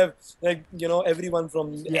coexist. You have everyone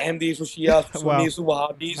from Ahmadis to Shias, Sunnis to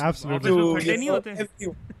Wahhabis. Absolutely.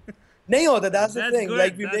 Nahi hota, that's the thing. Good.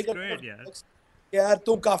 Like we that's make great, yeah. यार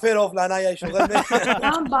तुम काफिर हो फलाना या sugar में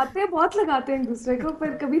हाँ बातें बहुत लगाते हैं एक दूसरे को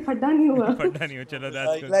पर कभी फड्डा नहीं हुआ पता नहीं हो चलो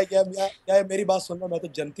that's good. like यार मेरी बात सुन लो मैं तो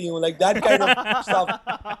जनती हूँ like that kind of stuff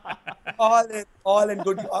all in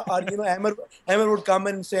good or you know Hammer would come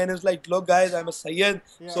and say and it's like look guys I'm a Sayyid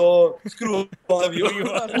so screw all of you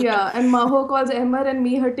yeah and Maho calls Emmer and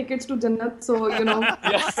me her tickets to Jannat so you know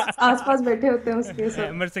आसपास बैठे होते हैं उसके सब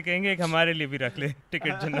अमर से कहेंगे एक हमारे लिए भी रख ले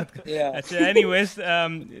टिकट जन्नत का Yeah. अच्छा anyways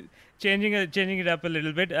changing it up a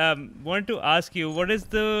little bit wanted to ask you what is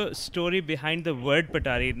the story behind the word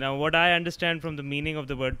Patari now what I understand from the meaning of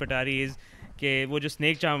the word Patari is कि वो जो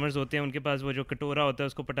snake charmers होते हैं उनके पास वो जो कटोरा होता है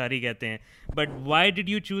उसको पटारी कहते हैं but why did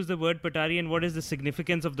you choose the word पटारी and what is the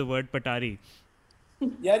significance of the word पटारी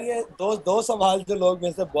यार ये दो सवाल जो लोग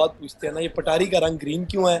मेरे से बहुत पूछते हैं ना ये पटारी का रंग ग्रीन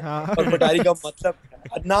क्यों है और पटारी का मतलब क्या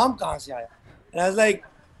है? नाम कहाँ से आया and I was like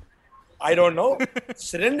I don't know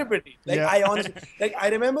serendipity like Yeah. I honestly like I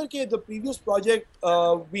remember कि the previous project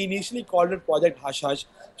we initially called it Project Hush Hush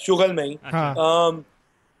शुगल में ही हाँ.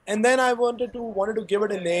 and then I wanted to give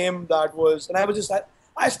it a name that was and I was just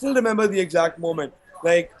I still remember the exact moment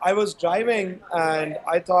like I was driving and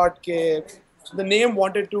I thought so the name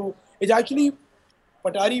wanted to it's actually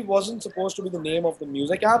Patari wasn't supposed to be the name of the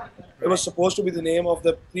music app. It was supposed to be the name of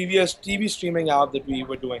the previous TV streaming app that we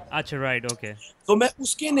were doing. अच्छा right okay So मैं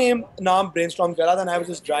उसके नाम brainstorm कर रहा था and I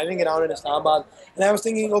was just driving around in Islamabad and I was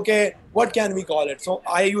thinking, okay, what can we call it? So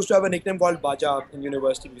I used to have a nickname called Baja in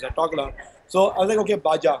university because I talk a lot. So I was like, okay,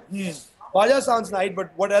 Baja. Baja sounds nice,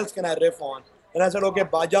 but what else can I riff on? And I said,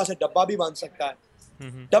 okay, Baja से डब्बा भी बन सकता है.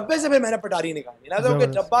 डब्बे से फिर मैंने पटारी निकाली. And I said, okay,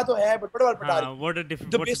 डब्बा तो है, but what about पटारी? what's a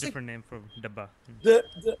basic- different name for dabba The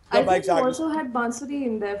I think exactly. you also had Bansuri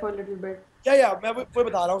in there for a little bit Yeah, मैं वो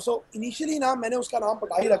बता रहा हूँ. So initially ना मैंने उसका नाम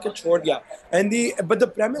पटारी रख के छोड़ दिया. And but the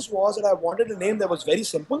premise was that I wanted a name that was very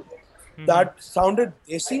simple, that sounded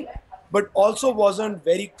desi, but also wasn't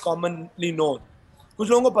very commonly known. कुछ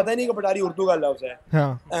लोगों को पता ही नहीं कि पटारी उर्दू का लफ्ज है.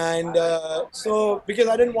 हाँ. And so because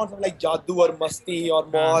I didn't want something like जादू और मस्ती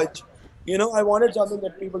और मौज, you know, I wanted something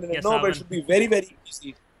that people didn't Yeah, know, but it Sawan. should be very very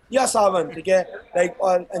easy. Yeah, Sawan, ठीक है, like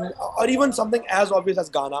or even something as obvious as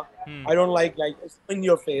Ghana. I don't like it's in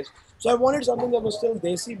your face. So I wanted something that was still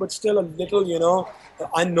desi, but still a little, you know,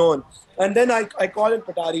 unknown. And then I called it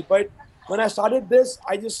Patari. But when I started this,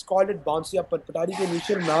 I just called it Bansuria. But Patari के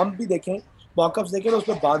initial नाम भी देखें, mockups देखें, उस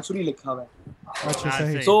पे बांसुरी लिखा हुआ है. अच्छा हाँ,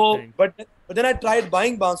 सही. सही. So, but then I tried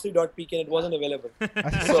buying bansuri.pk and it wasn't available.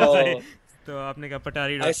 So तो आपने कहा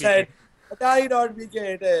पटारी I said, Patari.pk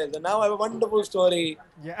it is. And now I have a wonderful story.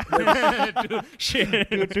 Yeah. to share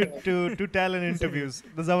to tell in interviews.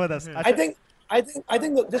 The Zabardast. I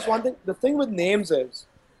think that this one thing, the thing with names is,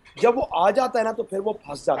 जब वो आ जाता है ना तो फिर वो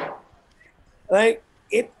फंस जाता है. Like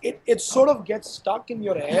it sort of gets stuck in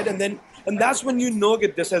your head and that's when you know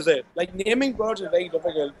that this is it. Like naming birds is very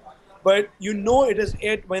difficult, but you know it is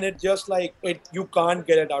it when it just like it you can't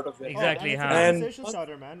get it out of it. Exactly, it's huh. a And- conversation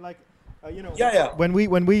starter, man. Like, you know. Yeah. When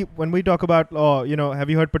we talk about, oh, you know, have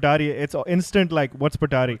you heard Patari? It's instant. Like, what's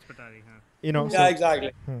Patari? पटारी हाँ You know. Yeah,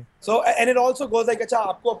 exactly. So and it also goes like अच्छा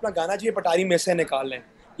आपको अपना गाना चाहिए पटारी में से निकाल लें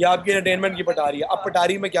या आपकी entertainment की पटारी है अब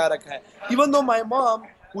पटारी में क्या रखा है even though my mom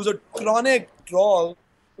who's a chronic troll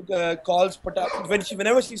calls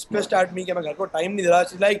whenever she's pissed at me कि मैं घर को time नहीं दे रहा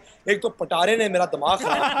she's like एक तो पटारे ने मेरा दिमाग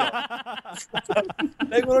खराब किया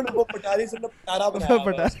like उन्होंने वो पटारी से पटारा बनाया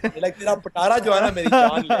हुआ है like तेरा पटारा जो है ना मेरी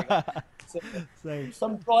जान लेगा so, Right.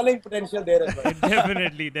 some trolling potential there as well.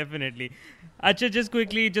 definitely अच्छा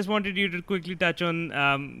just wanted you to quickly touch on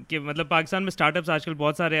कि मतलब पाकिस्तान में startups आजकल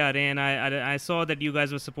बहुत सारे आ रहे हैं and I saw that you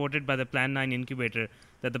guys were supported by the Plan 9 incubator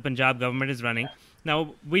that the Punjab government is running. Now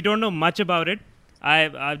we don't know much about it.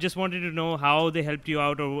 I just wanted to know how they helped you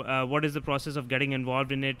out or what is the process of getting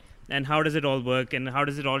involved in it and how does it all work and how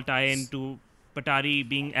does it all tie into Patari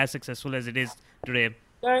being as successful as it is today.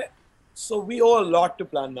 So we owe a lot to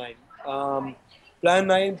Plan 9. Plan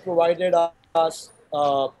 9 provided us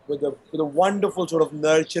with a wonderful sort of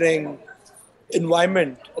nurturing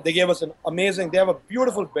environment. They gave us they have a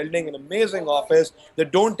beautiful building, an amazing office. They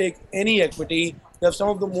don't take any equity. They have some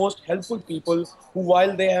of the most helpful people who,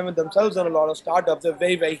 while they have themselves done a lot of startups, they're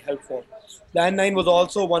very, very helpful. Plan 9 was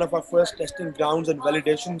also one of our first testing grounds and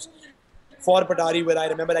validations for Patari, where I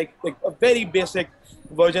remember like a very basic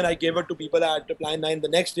version I gave it to people at Plan 9. The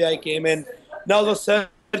next day I came in. Now the search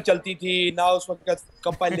चलती थी ना उस वक्त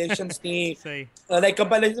compilations थी सही like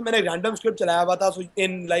compilations मैंने random script चलाया हुआ था so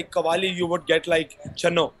in like Qawwali you would get like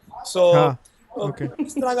Channo so okay.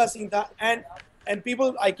 इस तरह का scene था and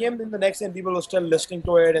people I came in the next day and people were still listening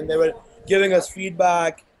to it and they were giving us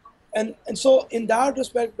feedback and so in that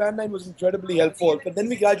respect Plan 9 was incredibly helpful but then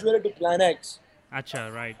we graduated to Plan X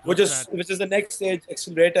Acha, right. which is the next stage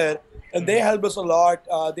accelerator, and they helped us a lot.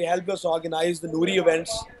 They helped us organize the Noori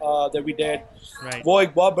events that we did. Right. वो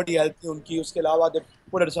एक बहुत बड़ी help थी उनकी. उसके अलावा they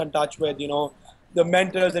put us in touch with the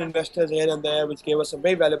mentors and investors here and there, which gave us some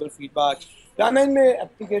very valuable feedback. Plan9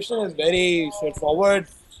 application is very straightforward.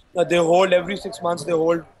 They hold every 6 months. They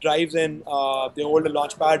hold drives in. They hold a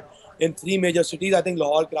launch pad in 3 major cities. I think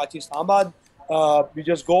Lahore, Karachi, Islamabad. You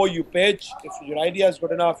just go, you pitch. If your idea is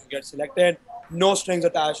good enough, you get selected. No strings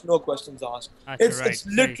attached, no questions asked. It's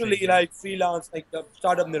literally like freelance, like the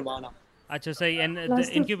startup nirvana. Acha, sahi. And Plus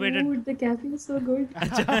the incubated. food, the cafe is so good.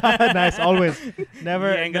 Nice, always.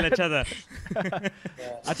 Never. ये angle अच्छा था.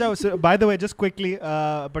 अच्छा, so by the way, just quickly,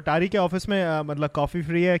 पटारी के office में मतलब coffee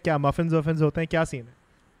free है क्या? muffins होते हैं क्या सीन है?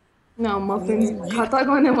 No, muffins. खाता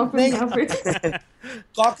कौन है muffins यहाँ पे?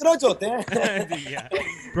 Cockroach होते हैं.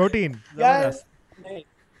 Protein. Yes. नहीं.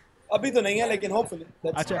 अभी तो नहीं है, लेकिन hopefully.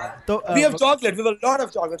 अच्छा, तो we have chocolate. We have a lot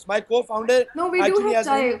of chocolates. My co-founder. No, we do have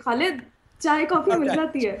chai. Khalid, chai coffee मिल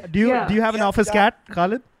जाती है. Do you have an office cat,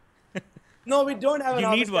 Khalid? No, we don't have an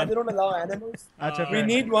office cat. They don't allow animals. We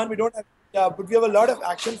need one. We don't have. Yeah, but we have a lot of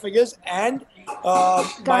action figures and.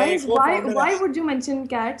 Guys, why would you mention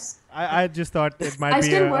cats? I just thought it might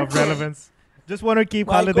be of relevance. Just want to keep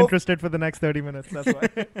Khalid interested for the next 30 minutes. That's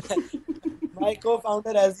why. My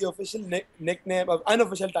co-founder has the official nickname of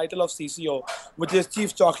unofficial title of CCO, which is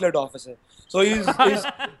Chief Chocolate Officer. So he's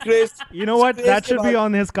crazy. You know what? That should be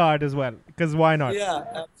on his card as well. Because why not?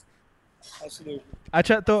 Yeah, absolutely.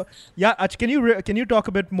 Acha, so yeah, can you talk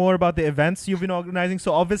a bit more about the events you've been organizing?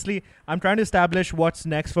 So obviously, I'm trying to establish what's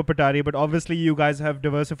next for Patari, but obviously you guys have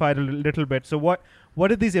diversified a little bit. So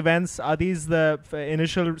what are these events? Are these the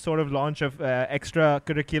initial sort of launch of extra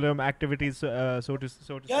curriculum activities, so to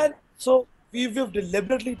yeah, say? So we've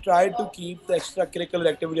deliberately tried to keep the extracurricular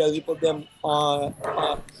activity, as we put them,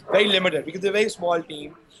 very limited because they're a very small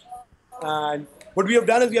team. And what we have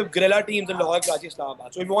done is we have guerrilla teams in Lahore, Karachi,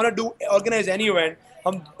 Islamabad. So if you want to organize any event,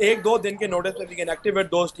 हम 1-2 दिन के notice पे we can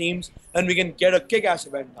activate those teams and we can get a kick-ass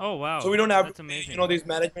event. Oh wow! So we don't have these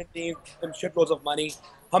management teams and shitloads of money.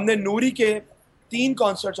 हमने नूरी के 3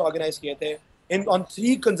 concerts organize किए थे on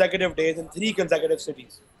 3 consecutive days in 3 consecutive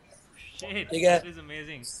cities. Shit, ठीक है? this is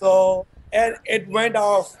amazing. So and it went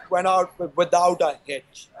out without a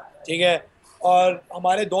hitch. ठीक है? और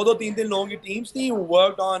हमारे 2-3 लोगों की teams थी who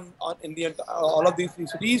worked on in the all of these 3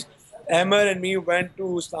 cities. Amr and me went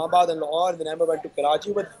to Islamabad and Lahore, and then Amr went to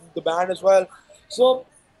Karachi with the band as well. So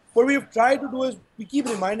what we've tried to do is we keep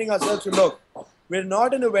reminding ourselves to look, we're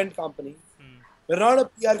not an event company, we're not a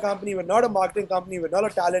PR company, we're not a marketing company, we're not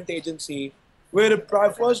a talent agency. We're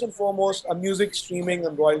first and foremost a music streaming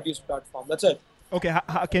and royalties platform. That's it. Okay,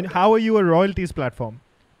 how are you a royalties platform?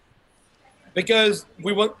 Because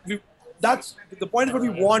that's the point is what we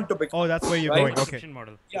want to become. Oh, that's where you're going. Okay.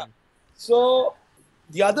 Model. Yeah. So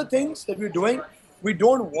the other things that we're doing, we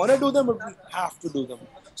don't want to do them, but we have to do them.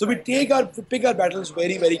 So we pick our battles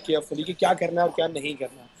very, very carefully. कि क्या करना है और क्या नहीं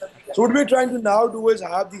करना. So what we're trying to now do is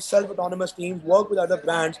have these self-autonomous teams work with other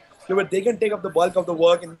brands so that they can take up the bulk of the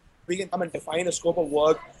work and we can come and define a scope of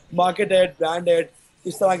work, market it, brand it,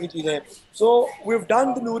 इस तरह की चीजें. So we've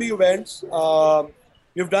done the Noori events.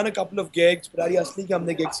 We've done a couple of gigs. Patari Asli के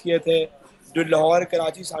हमने gigs किए थे. Did Lahore,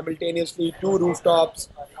 Karachi simultaneously, 2 rooftops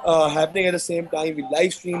happening at the same time. We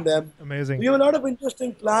live stream them. Amazing. We have a lot of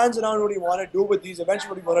interesting plans around what we want to do with these events.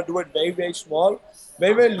 But we want to do it very, very small,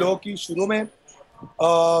 very, very low key. शुरू में.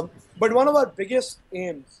 But one of our biggest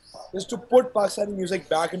aims is to put Pakistani music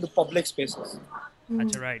back into public spaces.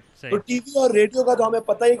 That's right. तो TV और radio का तो हमें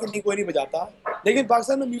पता ही कि नहीं कोई नहीं बजाता, लेकिन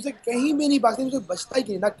पाकिस्तान में म्यूजिक कहीं भी नहीं, पाकिस्तानी म्यूजिक बजता ही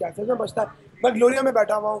नहीं ना, कैफे में बजता है. मैं ग्लोरिया में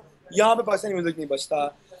बैठा हुआ हूँ, यहाँ पे पाकिस्तानी म्यूजिक नहीं बजता.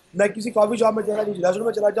 मैं किसी कॉफी शॉप में चला जाऊँ, रेस्टोरेंट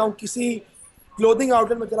में चला जाऊँ, किसी क्लोथिंग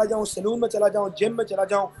आउटलेट में चला जाऊँ, सैलून में चला जाऊँ, जिम में चला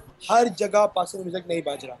जाऊँ, हर जगह पाकिस्तानी म्यूजिक नहीं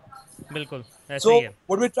बज रहा. बिल्कुल. So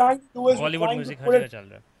what we're trying to do is Bollywood music हर जगह चल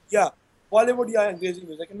रहा है. Yeah, Bollywood या अंग्रेजी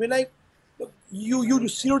music, and we're like, you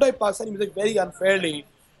stereotype Pakistani music very unfairly.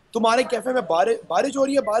 तुम्हारे कैफे में बारिश हो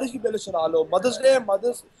रही है, बारिश की प्लेलिस्ट चला लो. मदर्स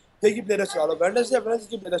डे की प्लेलिस्ट चला लो. वेडनेसडे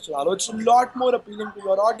की प्लेलिस्ट चला लो. It's a lot more appealing to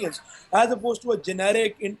your audience as opposed to a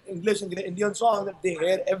generic English and Indian song that they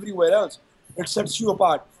hear everywhere else. It sets you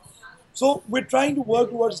apart. So we're trying to work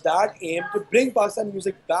towards that aim to bring Pakistani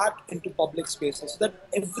music back into public spaces so that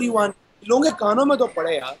everyone, लोगों के कानों में तो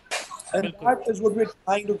पड़े यार. And that is what we're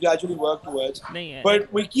trying to gradually work towards.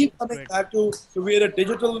 But we keep coming back to, so we're a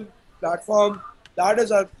digital platform. That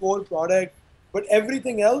is our core product, but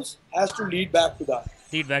everything else has to lead back to that.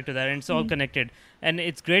 And it's all connected. And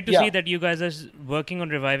it's great to Yeah. see that you guys are working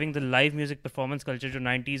on reviving the live music performance culture जो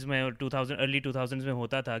 90s में और 2000 early 2000s में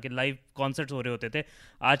होता था कि live concerts हो रहे होते थे.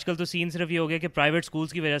 आजकल तो scene सिर्फ ये हो गया कि private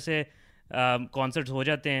schools की वजह से concerts हो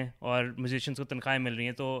जाते हैं और musicians को तनख्वाहें मिल रही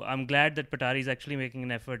हैं. तो I'm glad that Patari is actually making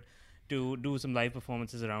an effort to do some live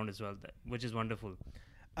performances around as well, which is wonderful.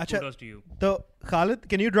 अच्छा, Kudos to you. तो Khalid,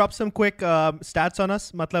 can you drop some quick stats on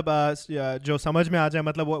us? मतलब जो समझ में आ जाए,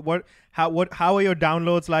 मतलब how are your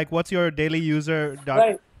downloads like? What's your daily user?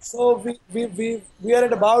 Right. So we are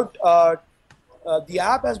at about the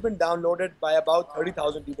app has been downloaded by about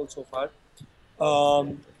 30,000 people so far.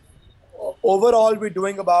 Overall, we're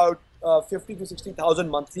doing about 50 to 60,000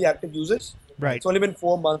 monthly active users. Right. It's only been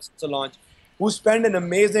 4 months since the launch. Who spend an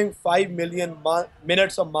amazing 5 million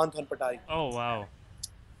minutes a month on Patari. Oh wow.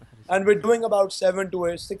 And we're doing about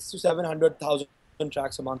 6 to 700,000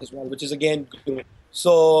 tracks a month as well, which is again good.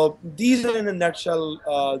 So these are in a nutshell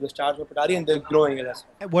the stats for Patari, and they're growing.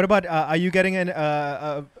 What about are you getting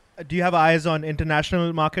do you have eyes on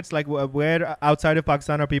international markets? Like where outside of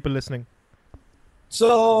Pakistan are people listening?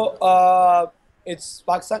 So it's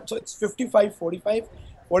Pakistan. So it's 55-45.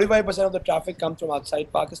 45% of the traffic comes from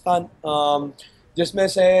outside Pakistan. जिसमें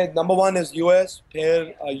से number 1 is US,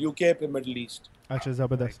 फिर UK, फिर Middle East. अच्छा,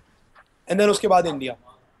 ज़बरदस्त. And then उसके बाद India.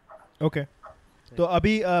 Okay. So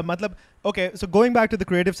abhi matlab okay, so going back to the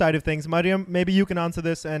creative side of things, Mariam, maybe you can answer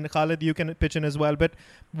this, and Khalid, you can pitch in as well. But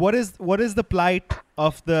what is the plight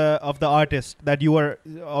of the artist that you are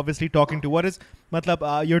obviously talking to? What is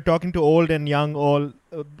matlab you're talking to old and young all?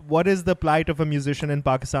 What is the plight of a musician in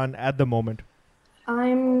Pakistan at the moment?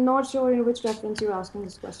 I'm not sure in which reference you're asking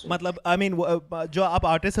this question. मतलब I mean जो आप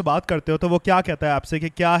artist से बात करते हो तो वो क्या कहता है आपसे कि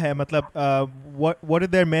क्या है मतलब what are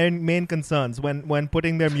their main concerns when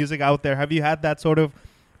putting their music out there? Have you had that sort of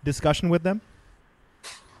discussion with them?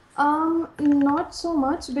 Not so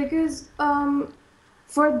much, because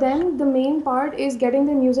for them the main part is getting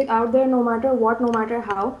their music out there no matter what, no matter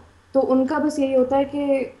how. तो उनका बस यही होता है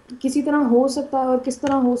कि किसी तरह हो सकता है और किस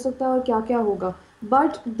तरह हो सकता है और क्या क्या होगा.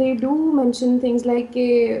 But they do mention things like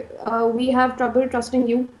we have trouble trusting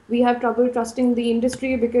you, we have trouble trusting the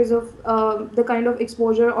industry because of the kind of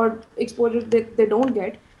exposure that they don't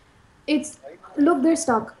get. Look, they're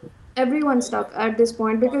stuck. Everyone's stuck at this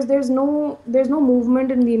point because there's no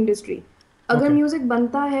movement in the industry. अगर music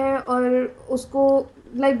बनता है और उसको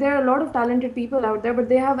like there are a lot of talented people out there, but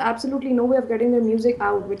they have absolutely no way of getting their music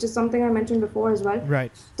out, which is something I mentioned before as well.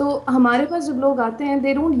 Right. तो हमारे पास जब लोग आते हैं,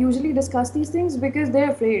 they don't usually discuss these things because they're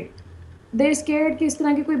afraid. They're scared कि इस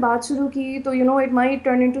तरह की कोई बात शुरू की तो it might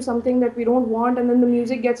turn into something that we don't want, and then the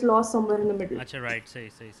music gets lost somewhere in the middle. अच्छा, right,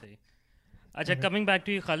 सही. अच्छा, coming back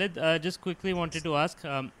to you, Khalid, just quickly wanted to ask,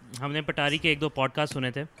 हमने पटारी के 1-2 पॉडकास्ट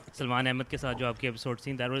सुने थे सलमान अहमद के साथ जो आपके एपिसोड्स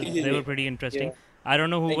थी, they were pretty interesting. Yeah. I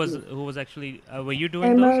don't know who was actually were you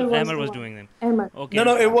doing those? Amar was doing them. Amar. Okay.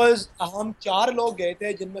 No, it was हम 4 लोग गए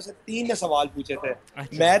थे जिनमें से 3 ने सवाल पूछे थे.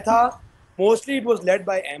 मैं था, mostly it was led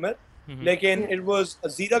by Amar, लेकिन it was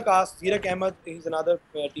Zirak Ahmed, he's another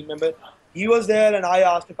team member. He was there and I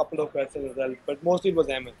asked a couple of questions as well, but mostly it was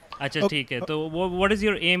Amar. अच्छा, ठीक है. तो what is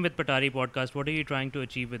your aim with Patari podcast? What are you trying to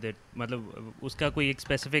achieve with it? मतलब उसका कोई एक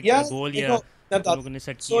specific goal या लोगों ने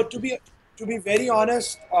set किया? So to be very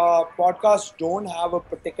honest, podcasts don't have a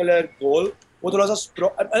particular goal. वो थोड़ा सा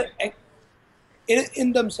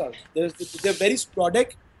in themselves. They're very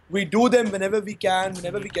sporadic. We do them whenever we can,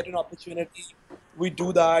 whenever we get an opportunity. We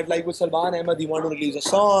do that. Like with Salman Ahmed, he wanted to release a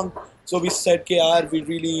song, so we said, and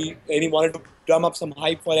he wanted to drum up some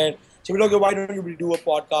hype for it. So we were like, why don't we do a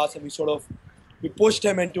podcast? And we pushed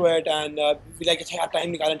him into it, and we like,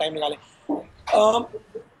 time nikale.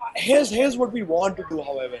 Here's what we want to do,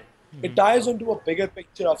 however. It ties into a bigger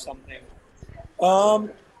picture of something.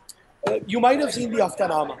 You might have seen the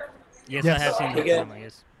Haftanama. Yes, I have seen the Haftanama,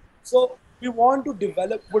 yes. So we want to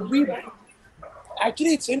develop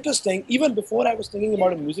actually, it's interesting. Even before I was thinking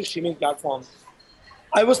about a music streaming platform,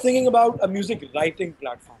 I was thinking about a music writing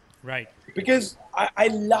platform. Right. Because I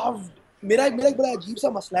loved. मेरा एक बड़ा अजीब सा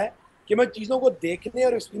मसला है कि मैं चीज़ों को देखने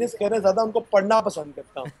और एक्सपीरियंस करने ज़्यादा उनको पढ़ना पसंद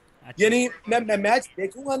करता हूँ. यानी मैं मैच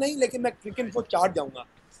देखूंगा नहीं, लेकिन मैं क्रिकेट को चाट जाऊंगा.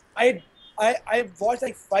 I watched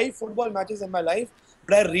like 5 football matches in my life,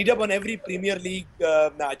 but I read up on every Premier League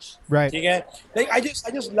match. Right. Okay? Like I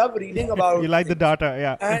just love reading about. You like the data,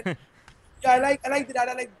 yeah. And, yeah, I like the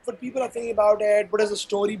data. Like what people are thinking about it, what is the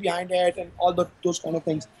story behind it, and all those kind of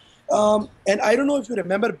things. And I don't know if you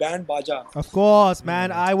remember Band Baja. Of course,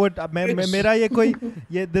 man. I would.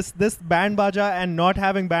 This Band Baja and not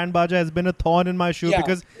having Band Baja has been a thorn in my shoe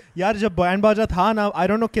because यार जब Band Baja था ना, I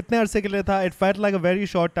don't know कितने अरसे के लिए था. It felt like a very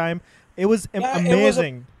short time. It was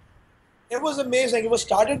amazing. It was amazing. It was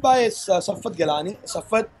started by Safat Gilani,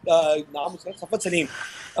 Safat Salim,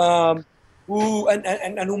 who and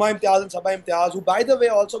Huma Imtiaz and Sabah Imtiaz, who by the way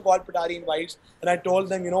also got Patari invites. And I told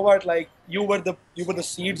them, you know what, like you were the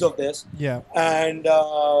seeds of this. Yeah. And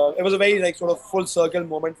it was a very like sort of full circle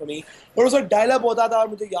moment for me. But it was a dial-up hota tha, और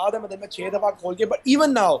मुझे याद है मैं दिन में 6 दफा खोल के, but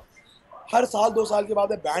even now, हर साल 2 साल के बाद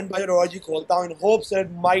मैं बैंड बाजा रोजी खोलता हूँ in hopes that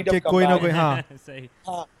it might have come कोई ना back. कोई हाँ. सही.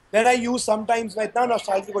 हाँ. Then I use sometimes मैं इतना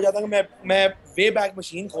nostalgic हो जाता हूँ कि मैं way back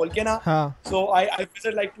machine खोल के ना. हाँ. So I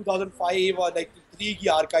visit like 2005 or like 3 की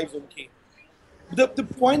archives उनकी. The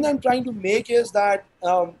point I'm trying to make is that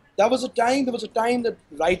there was a time that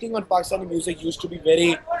writing on Pakistani music used to be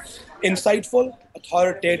very insightful,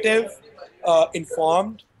 authoritative,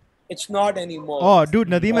 informed. It's not anymore. Oh, dude,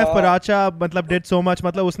 Nadeem F. Paracha मतलब did so much.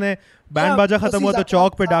 मतलब उसने band बाजा खत्म हुआ तो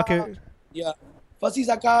चौक पे डाके. Yeah. Fasi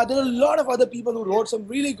Zaka, there are a lot of other people who wrote some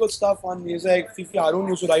really good stuff on music. Fifi Harun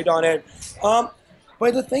used to write on it.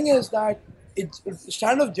 But the thing is that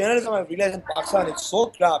standard of journalism I've realized in Pakistan, it's so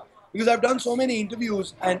crap. Because I've done so many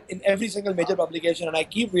interviews and in every single major publication and I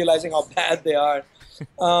keep realizing how bad they are.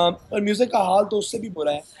 But music ka haal to usse bhi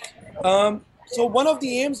bura hai. So one of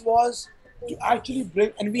the aims was to actually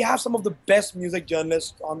bring, and we have some of the best music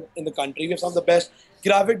journalists in the country. We have some of the best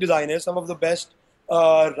graphic designers, some of the best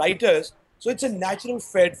writers. So it's a natural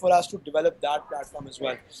fit for us to develop that platform as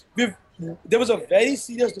well. There was a very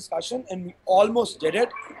serious discussion and we almost did it.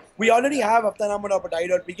 We already have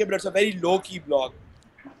haftanama.patari.pk, but it's a very low-key blog.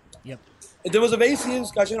 Yep. There was a very serious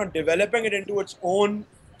discussion on developing it into its own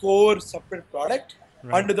core separate product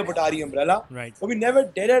under the Patari umbrella. Right. But we never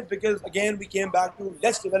did it because, again, we came back to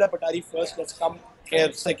let's develop Patari first, let's come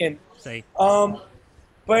here second. Sahi.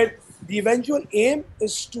 But the eventual aim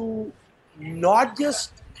is to not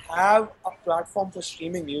just have a platform for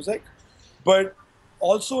streaming music, but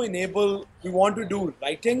also we want to do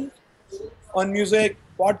writing on music,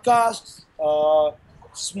 podcasts,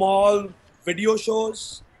 small video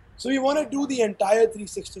shows. So we want to do the entire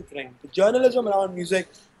 360 thing. The journalism around music,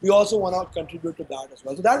 we also want to contribute to that as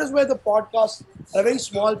well. So that is where the podcasts are a very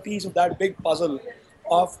small piece of that big puzzle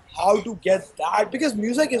of how to get that. Because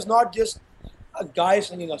music is not just a guy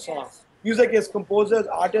singing a song. Music is composers,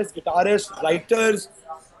 artists, guitarists, writers,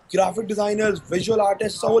 graphic designers, visual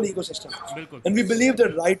artists, it's a whole ecosystem. Bilkul. And we believe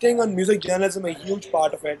that writing on music journalism is a huge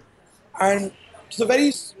part of it. And it's a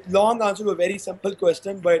very long answer to a very simple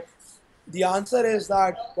question, but the answer is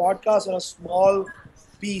that podcasts are a small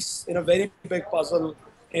piece in a very big puzzle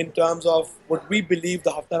in terms of what we believe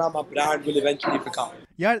the Haftanama brand will eventually become.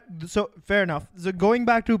 Yeah, so fair enough. So going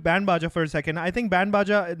back to Band Baja for a second, I think Band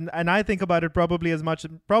Baja, and I think about it probably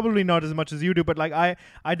not as much as you do, but like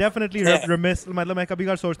I definitely remiss. मतलब मैं कभी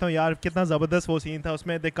कभार सोचता हूँ यार कितना ज़बरदस्त वो scene था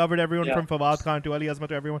उसमें. They covered everyone from Fawad Khan to Ali Azmat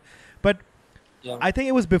to everyone, but I think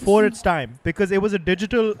it was before its time because it was a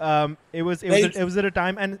digital. It was at a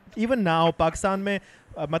time, and even now Pakistan में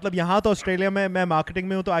मतलब यहाँ तो Australia में मैं marketing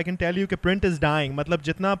में हूँ तो I can tell you कि प्रिंट इज डाइंग. मतलब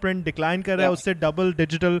जितना प्रिंट डिक्लाइन कर रहा है उससे डबल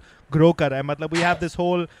डिजिटल ग्रो कर रहा है. मतलब we have this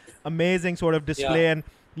whole amazing sort of display and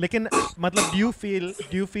लेकिन मतलब do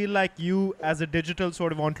you feel like you as a digital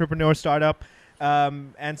sort of entrepreneur startup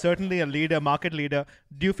and certainly a leader, market leader,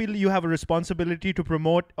 do you feel you have a responsibility to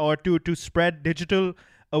promote or to spread digital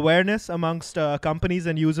awareness amongst companies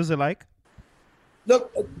and users alike?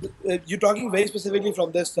 Look, you're talking very specifically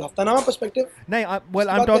from this Haftanama perspective? No,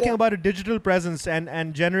 I'm talking about a digital presence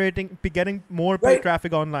and getting more paid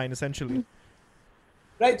traffic online, essentially.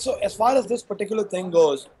 Right, so as far as this particular thing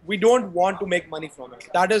goes, we don't want to make money from it.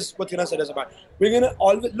 That is what Yunus said is about. We're going to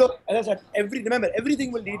always, look, as I said,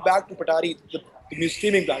 everything will lead back to Patari, the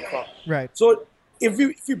streaming platform. Right. So if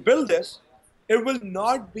we build this, it will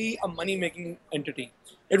not be a money-making entity.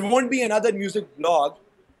 It won't be another music blog.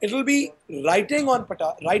 It will be writing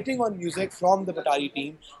on music from the Patari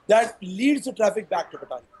team that leads the traffic back to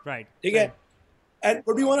Patari. Right. Okay? And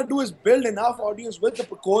what we want to do is build enough audience with the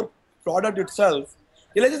core product itself.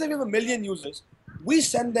 Let's just say we have 1 million users. We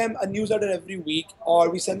send them a newsletter every week, or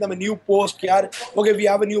we send them a new post. Okay, we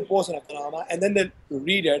have a new post in Haftanama, and then they'll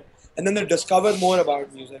read it, and then they'll discover more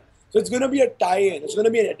about music. So it's going to be a tie-in. It's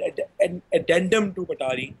going to be an addendum to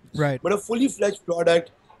Patari, right? But a fully fledged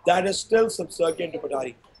product that is still subservient to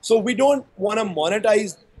Patari. So we don't want to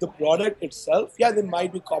monetize the product itself. Yeah, there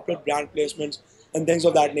might be corporate brand placements and things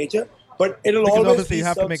of that nature, but it'll because always obviously be you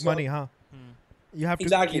have to make money, huh? You have to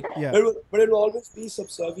exactly, but it will always be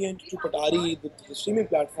subservient to Patari, the streaming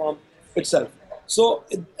platform itself. So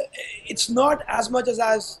it's not as much as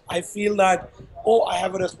I feel that, I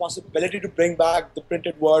have a responsibility to bring back the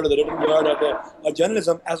printed word or the written word or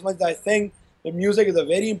journalism, as much as I think the music is a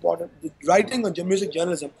very important, the writing on music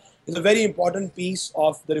journalism is a very important piece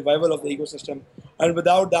of the revival of the ecosystem. And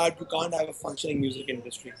without that, you can't have a functioning music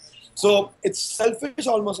industry. So it's selfish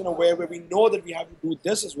almost in a way where we know that we have to do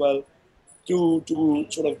this as well to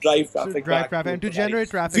sort of drive traffic. Drive traffic and to generate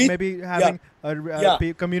traffic. Maybe having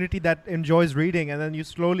a community that enjoys reading, and then you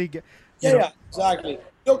slowly get. Exactly.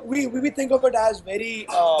 Look, we think of it as very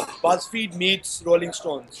BuzzFeed meets Rolling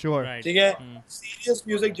Stones. Sure. Right. Serious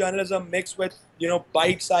music journalism mixed with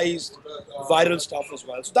bite-sized viral stuff as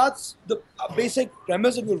well. So that's the basic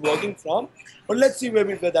premise that we're working from. But let's see where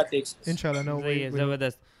that takes us. Inshallah, no way.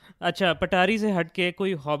 जबरदस्त. अच्छा, पटारी से हटके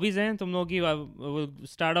कोई hobbies हैं तुम लोगों की?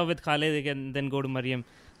 Start off with Khalid and then go to Mariam.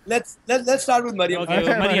 Let's start with Mariam.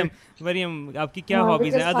 Okay, Mariam, आपकी क्या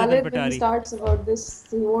hobbies हैं other than Patari? When he starts about this,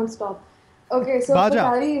 he won't stop. Okay, so Baja.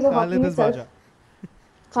 Patari is a hobby Khalid is itself. Baja.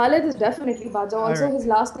 Khalid is definitely Baja. Also, Alright. his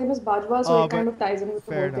last name is Bajwa, so it kind but of ties in with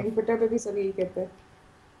the fair whole thing. enough. Twitter पे भी सभी यही कहते हैं.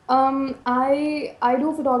 I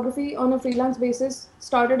do photography on a freelance basis.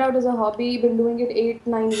 Started out as a hobby, been doing it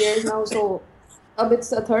 8-9 years now, so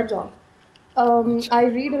it's a third job. I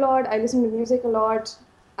read a lot, I listen to music a lot,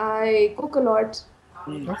 I cook a lot.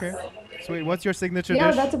 Okay. Sweet. What's your signature Yeah,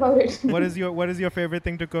 dish? that's about it. What is your favorite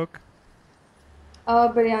thing to cook?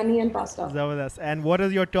 Biryani and pasta. Zabardast. And what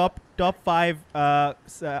is your top 5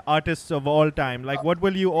 artists of all time? Like, what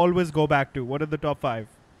will you always go back to? What are the top 5?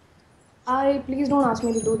 Please don't ask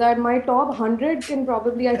me to do that. My top 100 I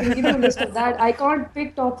can give you a list of that. I can't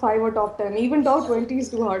pick top 5 or top 10. Even top 20 is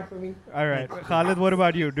too hard for me. All right. Khalid, what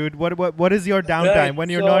about you, dude? What is your downtime Right, when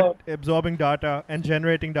you're not absorbing data and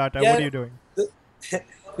generating data? What are you doing?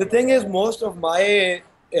 The thing is, most of my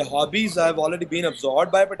hobbies have already been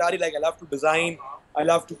absorbed by Patari. Like, I love to design, I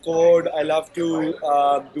love to code, I love to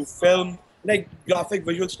do film, like graphic,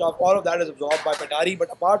 visual stuff. All of that is absorbed by Patari.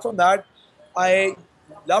 But apart from that, I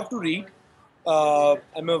love to read.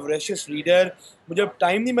 I'm a voracious reader. मुझे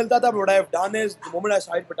time नहीं मिलता था. But what I have done is, the moment I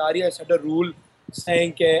started Patari, I set a rule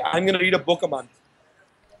saying that I'm going to read a book a month.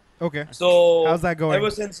 Okay. So how's that going?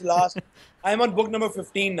 Ever since I'm on book number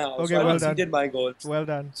 15 now. Okay, so I've well done. exceeded my goals. Well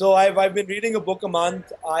done. So I've been reading a book a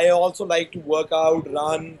month. I also like to work out,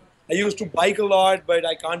 run. I used to bike a lot, but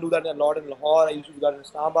I can't do that a lot in Lahore. I used to do that in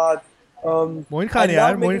Islamabad. Moin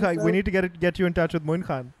Khan, Moin Khan. We need to get you in touch with Moin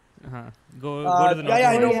Khan. Go to the north.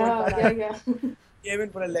 I know. Yeah. Came in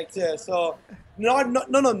for a lecture. So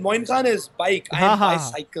no. Moin Khan is bike. I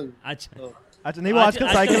cycle. अच्छा. अच्छा नहीं वो आजकल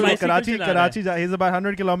cycle में bicycle Karachi he's about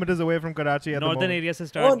 100 kilometers away from Karachi at the Northern moment. area से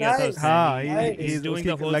start किया था उसने. हाँ, he's doing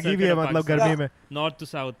the whole लगी हुई है circuit of मतलब Pakistan. गर्मी में. North to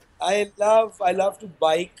south. I love to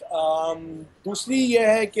bike. दूसरी ये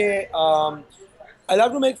है कि I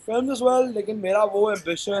love to make films as well. लेकिन मेरा वो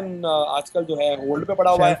ambition आजकल जो है hold पे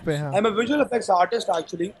पड़ा हुआ Shelf पे, है. हाँ. I'm a visual effects artist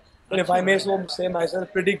actually, and if I may so say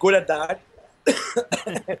myself, pretty good at that.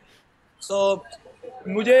 So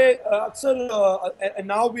मुझे अक्सर and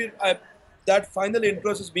now that final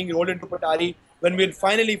interest is being rolled into Patari when we're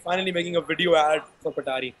finally making a video ad for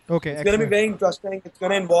Patari. Okay, it's going to be very interesting. It's going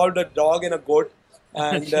to involve a dog and a goat,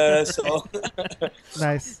 and so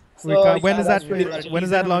nice. So, when is that? really When is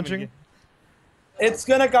that launching? It's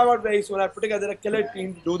going to come out very soon. I put together a killer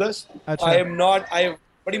team to do this. Achha. I am not.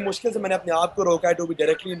 बड़ी मुश्किल से मैंने अपने आप को रोका है to be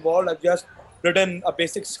directly involved. I've just written a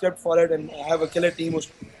basic script for it, and I have a killer team.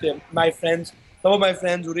 My friends. Some of my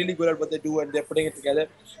friends who are really good at what they do, and they're putting it together.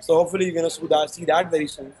 So hopefully you're gonna see that very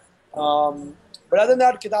soon. But other than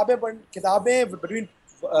that, किताबें between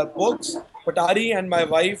books, Patari and my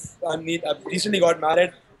wife. I recently got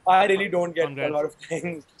married. I really don't get a lot of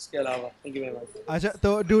things. इसके अलावा. Thank you very much. अच्छा,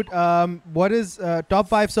 so dude, what is top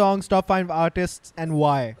 5 songs, top 5 artists, and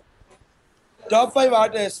why? Top 5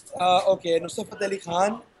 artists. Okay, Nusrat Fateh Ali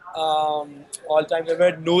Khan. All-time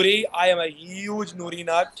favorite. Noori. I am a huge Noori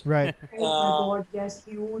nut. Right. Oh my god, yes,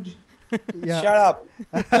 huge. Yeah. Shut up.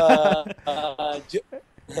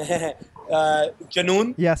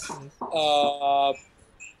 Janoon. Yes.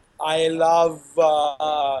 I love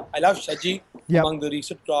Shaji Yep. among the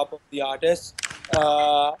recent crop of the artists.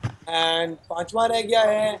 And पांचवा रह गया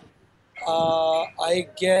है. I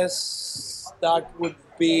guess that would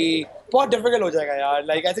be बहुत difficult हो जाएगा यार.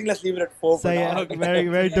 Like I think let's leave it at 4 for now. Very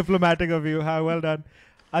very diplomatic of you. Well done.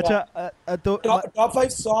 अच्छा, तो top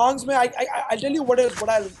 5 songs में I'll tell you one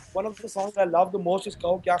of the songs I love the most is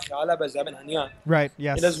कहो क्या ख्याल है by Zebin Hania. Right.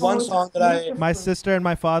 Yes. It is one song that My sister and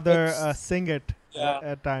my father sing it Yeah.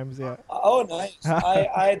 at times. Yeah. Oh, nice.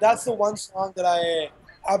 I that's the one song that I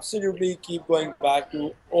absolutely keep going back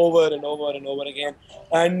to over and over and over again.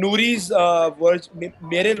 And Noori's words,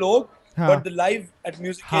 Mere Log, but the live at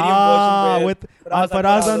Musicarium version with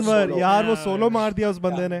Faraz Anwar. यार वो solo मार दिया उस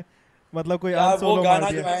बंदे ने. मतलब कोई यार वो solo गाना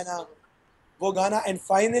मार जो दिया. है ना, वो गाना, and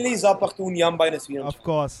finally Za Pakhtun Yam by Naseer. Of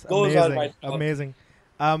course, Those are my amazing,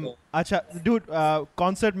 amazing. Acha, dude,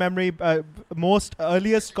 concert memory, most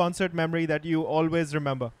earliest concert memory that you always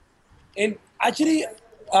remember. And actually,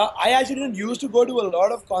 I actually didn't used to go to a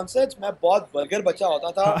lot of concerts. मैं बहुत burger बच्चा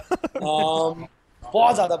होता था,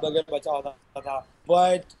 बहुत ज़्यादा burger बच्चा होता था.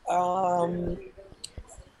 But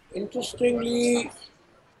interestingly,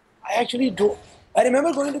 I actually do. I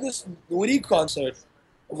remember going to this Noori concert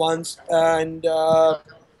once, and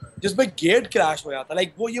just by gate crash हो जाता.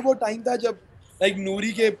 Like वो time था जब like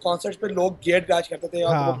Noori के concerts पे लोग gate crash करते थे.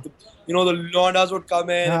 और you know, the Londas would come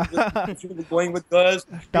in. And if you were going with girls,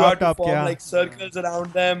 you had to form like circles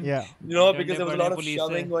around them. Yeah. You know, because there was a lot of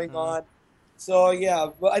shoving going on. So yeah,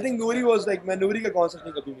 but I think Noori was like, मैं Noori का concert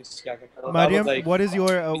नहीं कभी miss किया करता. Mariam, what is your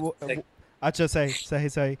Acha,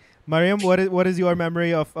 say. Mariam, what is your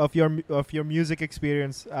memory of your music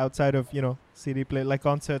experience outside of, you know, CD play, like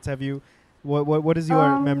concerts? Have you what is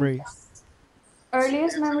your memory?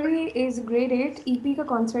 Earliest memory is grade 8 EP का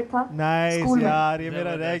concert था. Nice, यार, ये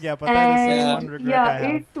मेरा रह गया पता है. And yeah,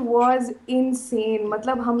 it was insane.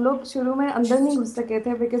 मतलब हम लोग शुरू में अंदर नहीं घुस सके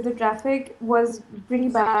थे because the traffic was pretty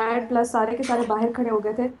bad. Plus सारे के सारे बाहर खड़े हो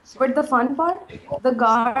गए थे. But the fun part, the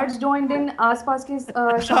guards joined in. आसपास के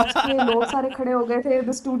shops के लोग सारे खड़े हो गए थे.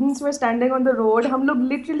 The students were standing on the road. हम लोग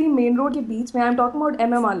literally main road के बीच में. I'm talking about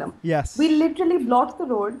MM Alam. Yes. We literally blocked the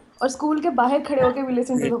road और school के बाहर खड़े होके we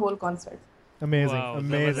listened to the whole concert. Amazing, wow,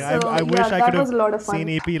 amazing. So, I wish I could have seen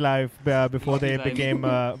EP live before they became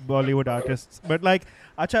Bollywood artists. But like,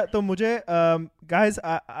 acha, to mujhe, guys,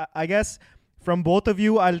 I guess from both of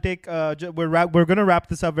you, I'll take. We're gonna wrap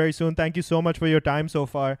this up very soon. Thank you so much for your time so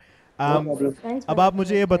far. Thanks. अब आप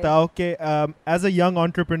मुझे ये बताओ कि as a young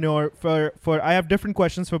entrepreneur, for I have different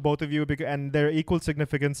questions for both of you and they're equal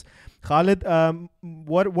significance. Khalid,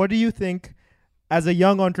 what do you think as a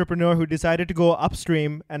young entrepreneur who decided to go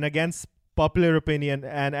upstream and against popular opinion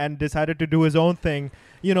and decided to do his own thing,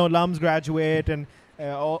 you know, Lums graduate and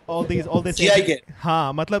all these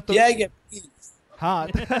हाँ मतलब तो हाँ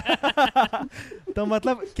तो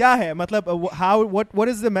मतलब क्या है मतलब what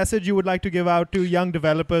is the message you would like to give out to young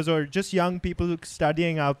developers or just young people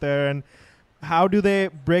studying out there, and how do they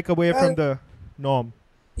break away from the norm?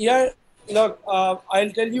 Yeah, look,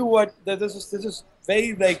 I'll tell you what, this is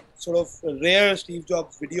very like sort of rare Steve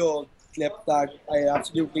Jobs video clip that I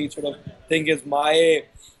absolutely sort of think is my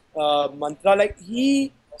mantra. Like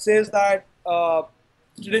he says that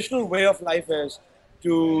traditional way of life is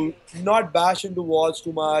to not bash into walls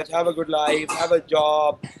too much, have a good life, have a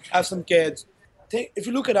job, have some kids. If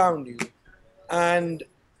you look around you and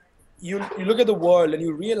you look at the world and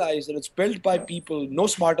you realize that it's built by people no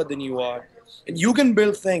smarter than you are, and you can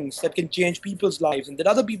build things that can change people's lives and that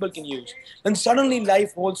other people can use, then suddenly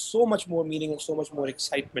life holds so much more meaning and so much more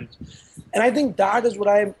excitement. And I think that is what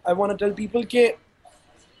I want to tell people, that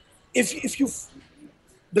if you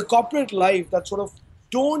the corporate life, that sort of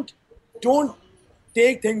don't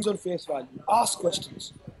take things on face value. Ask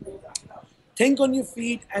questions. Think on your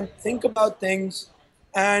feet and think about things,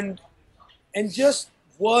 and just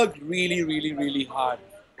work really, really, really hard.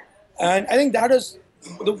 And I think that is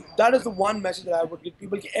the one message that I would give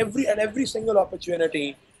people. Every single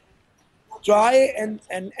opportunity, try and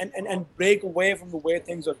break away from the way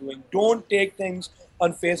things are doing. Don't take things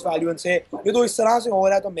on face value and say, "ये तो इस तरह से हो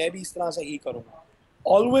रहा है तो मैं भी इस तरह से ही करूँगा."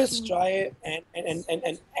 Always try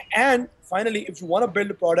and finally, if you want to build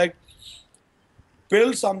a product,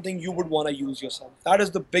 build something you would want to use yourself. That is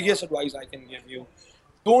the biggest advice I can give you.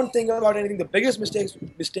 Don't think about anything. The biggest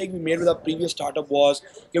mistake we made with our previous startup was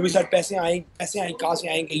that we said, पैसे आएंगे, कहाँ से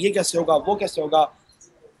आएंगे, ये कैसे होगा, वो कैसे होगा.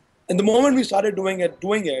 And the moment we started doing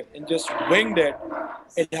it and just winged it,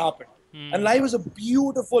 it happened. And life is a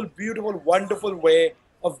beautiful, beautiful, wonderful way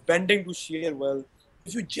of bending to sheer will.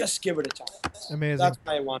 If you just give it a chance. Amazing. That's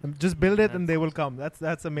what I want. Just build it and they will come.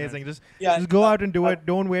 That's amazing. Just go out and do it.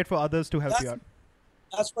 Don't wait for others to help you out.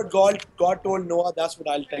 That's what God told Noah. That's what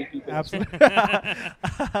I'll tell people. Absolutely.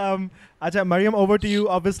 Acha, Mariam, over to you.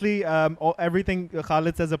 Obviously, everything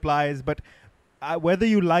Khalid says applies, but whether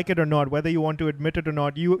you like it or not, whether you want to admit it or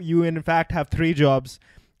not, you in fact have 3 jobs,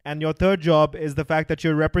 and your third job is the fact that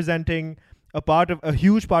you're representing a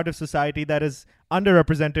huge part of society that is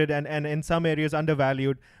underrepresented and in some areas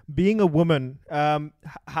undervalued. Being a woman,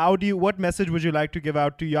 what message would you like to give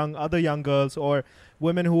out to other young girls or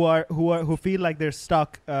women who feel like they're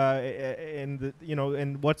stuck in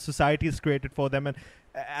what society has created for them? And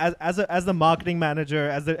as the marketing manager,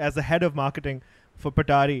 as the head of marketing for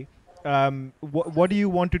Patari, what do you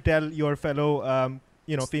want to tell your fellow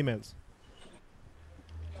females?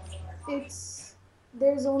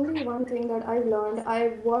 There's only one thing that I've learned.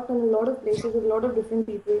 I've worked in a lot of places with a lot of different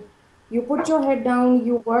people. You put your head down,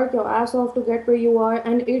 you work your ass off to get where you are,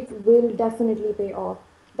 and it will definitely pay off.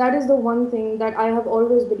 That is the one thing that I have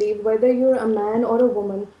always believed. Whether you're a man or a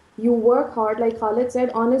woman, you work hard. Like Khalid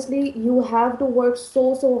said, honestly, you have to work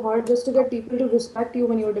so hard just to get people to respect you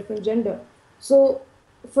when you're a different gender. So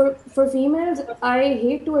for females, I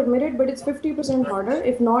hate to admit it, but it's 50% harder,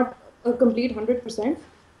 if not a complete 100%.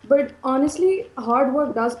 But honestly, hard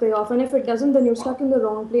work does pay off, and if it doesn't, then you're stuck in the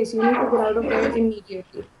wrong place. You need to get out of there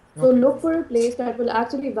immediately. So Okay. look for a place that will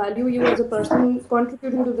actually value you as a person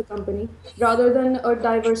contributing to the company, rather than a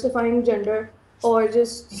diversifying gender or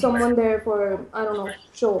just someone there for, I don't know,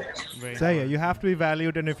 show. Very So yeah, important. you have to be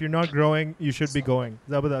valued, and if you're not growing, you should be going.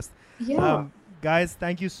 Zabardast. Yeah. Guys,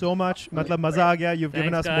 thank you so much. Matlab maza aa gaya. You've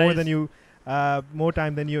given us Thanks, more guys. than you, more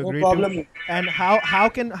time than you No agreed problem. to. And how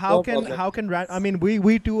can problem. I mean,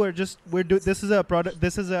 we two are just this is a product.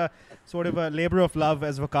 This is a sort of a labor of love,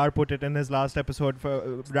 as Vakar put it in his last episode. For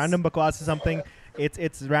random bakwas is something.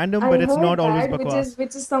 It's random, I but it's heard not always that, bakwas.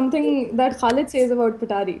 which is something that Khalid says about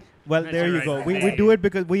Patari. Well, That's there you right. go. We Yeah. do it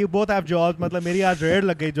because we both have jobs. Matlab, meri aaj rare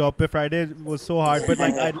lag gayi job pe. Friday was so hard, but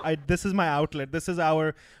like I this is my outlet. This is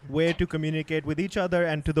our way to communicate with each other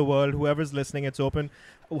and to the world. Whoever's listening, it's open.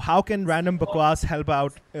 How can random bakwas help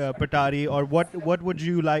out Patari, or what would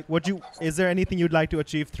you like? Is there anything you'd like to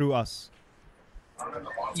achieve through us?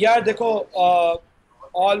 Yeah, dekho,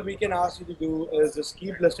 all we can ask you to do is just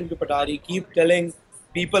keep listening to Patari, keep telling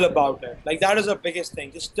people about it. Like that is the biggest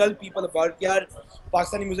thing. Just tell people about it. Yaar,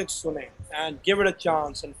 Pakistani music sune and give it a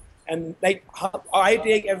chance. And like I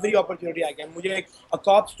take every opportunity I can. A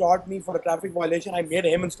cop stopped me for a traffic violation. I made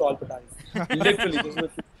him install Patari. Literally. This is the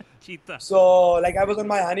truth. Cheetah. So like I was on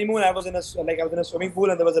my honeymoon, I was in a swimming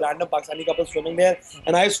pool, and there was a random Pakistani couple swimming there,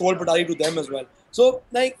 and I sold Patari to them as well. So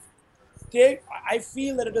like I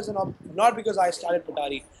feel that it is not because I started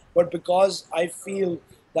Patari, but because I feel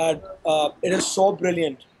that it is so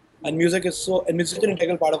brilliant, and music is such an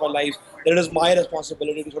integral part of our lives that it is my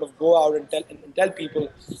responsibility to sort of go out and tell people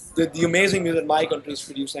the amazing music my country is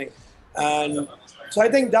producing. And so I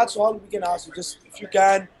think that's all we can ask you. Just if you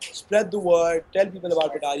can spread the word, tell people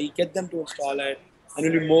about Patari, get them to install it, and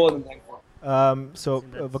we'll be more than thankful.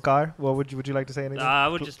 Vakar, what would you like to say? Anything? I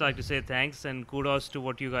would just like to say thanks and kudos to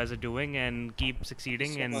what you guys are doing, and keep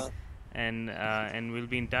succeeding, So much. and we'll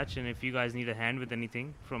be in touch. And if you guys need a hand with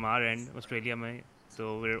anything from our end, Australia mein,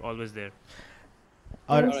 so we're always there.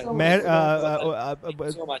 Thanks so much. Meher, Thank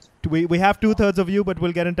you so much. we have 2/3 of you, but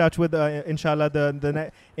we'll get in touch with inshallah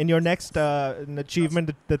in your next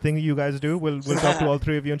achievement, the thing you guys do. We'll talk to all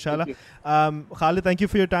three of you inshallah. Khalid, thank you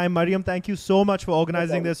for your time. Mariam, thank you so much for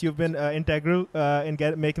organizing this. You've been integral in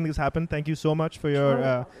making this happen. Thank you so much for your Thank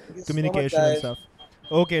you so much, communication and guys. stuff.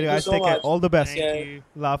 Okay, you guys, so take care. much. All the best. Thank you.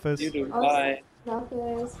 Allah Hafiz. You too. Awesome. Bye.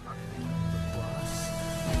 Hafiz.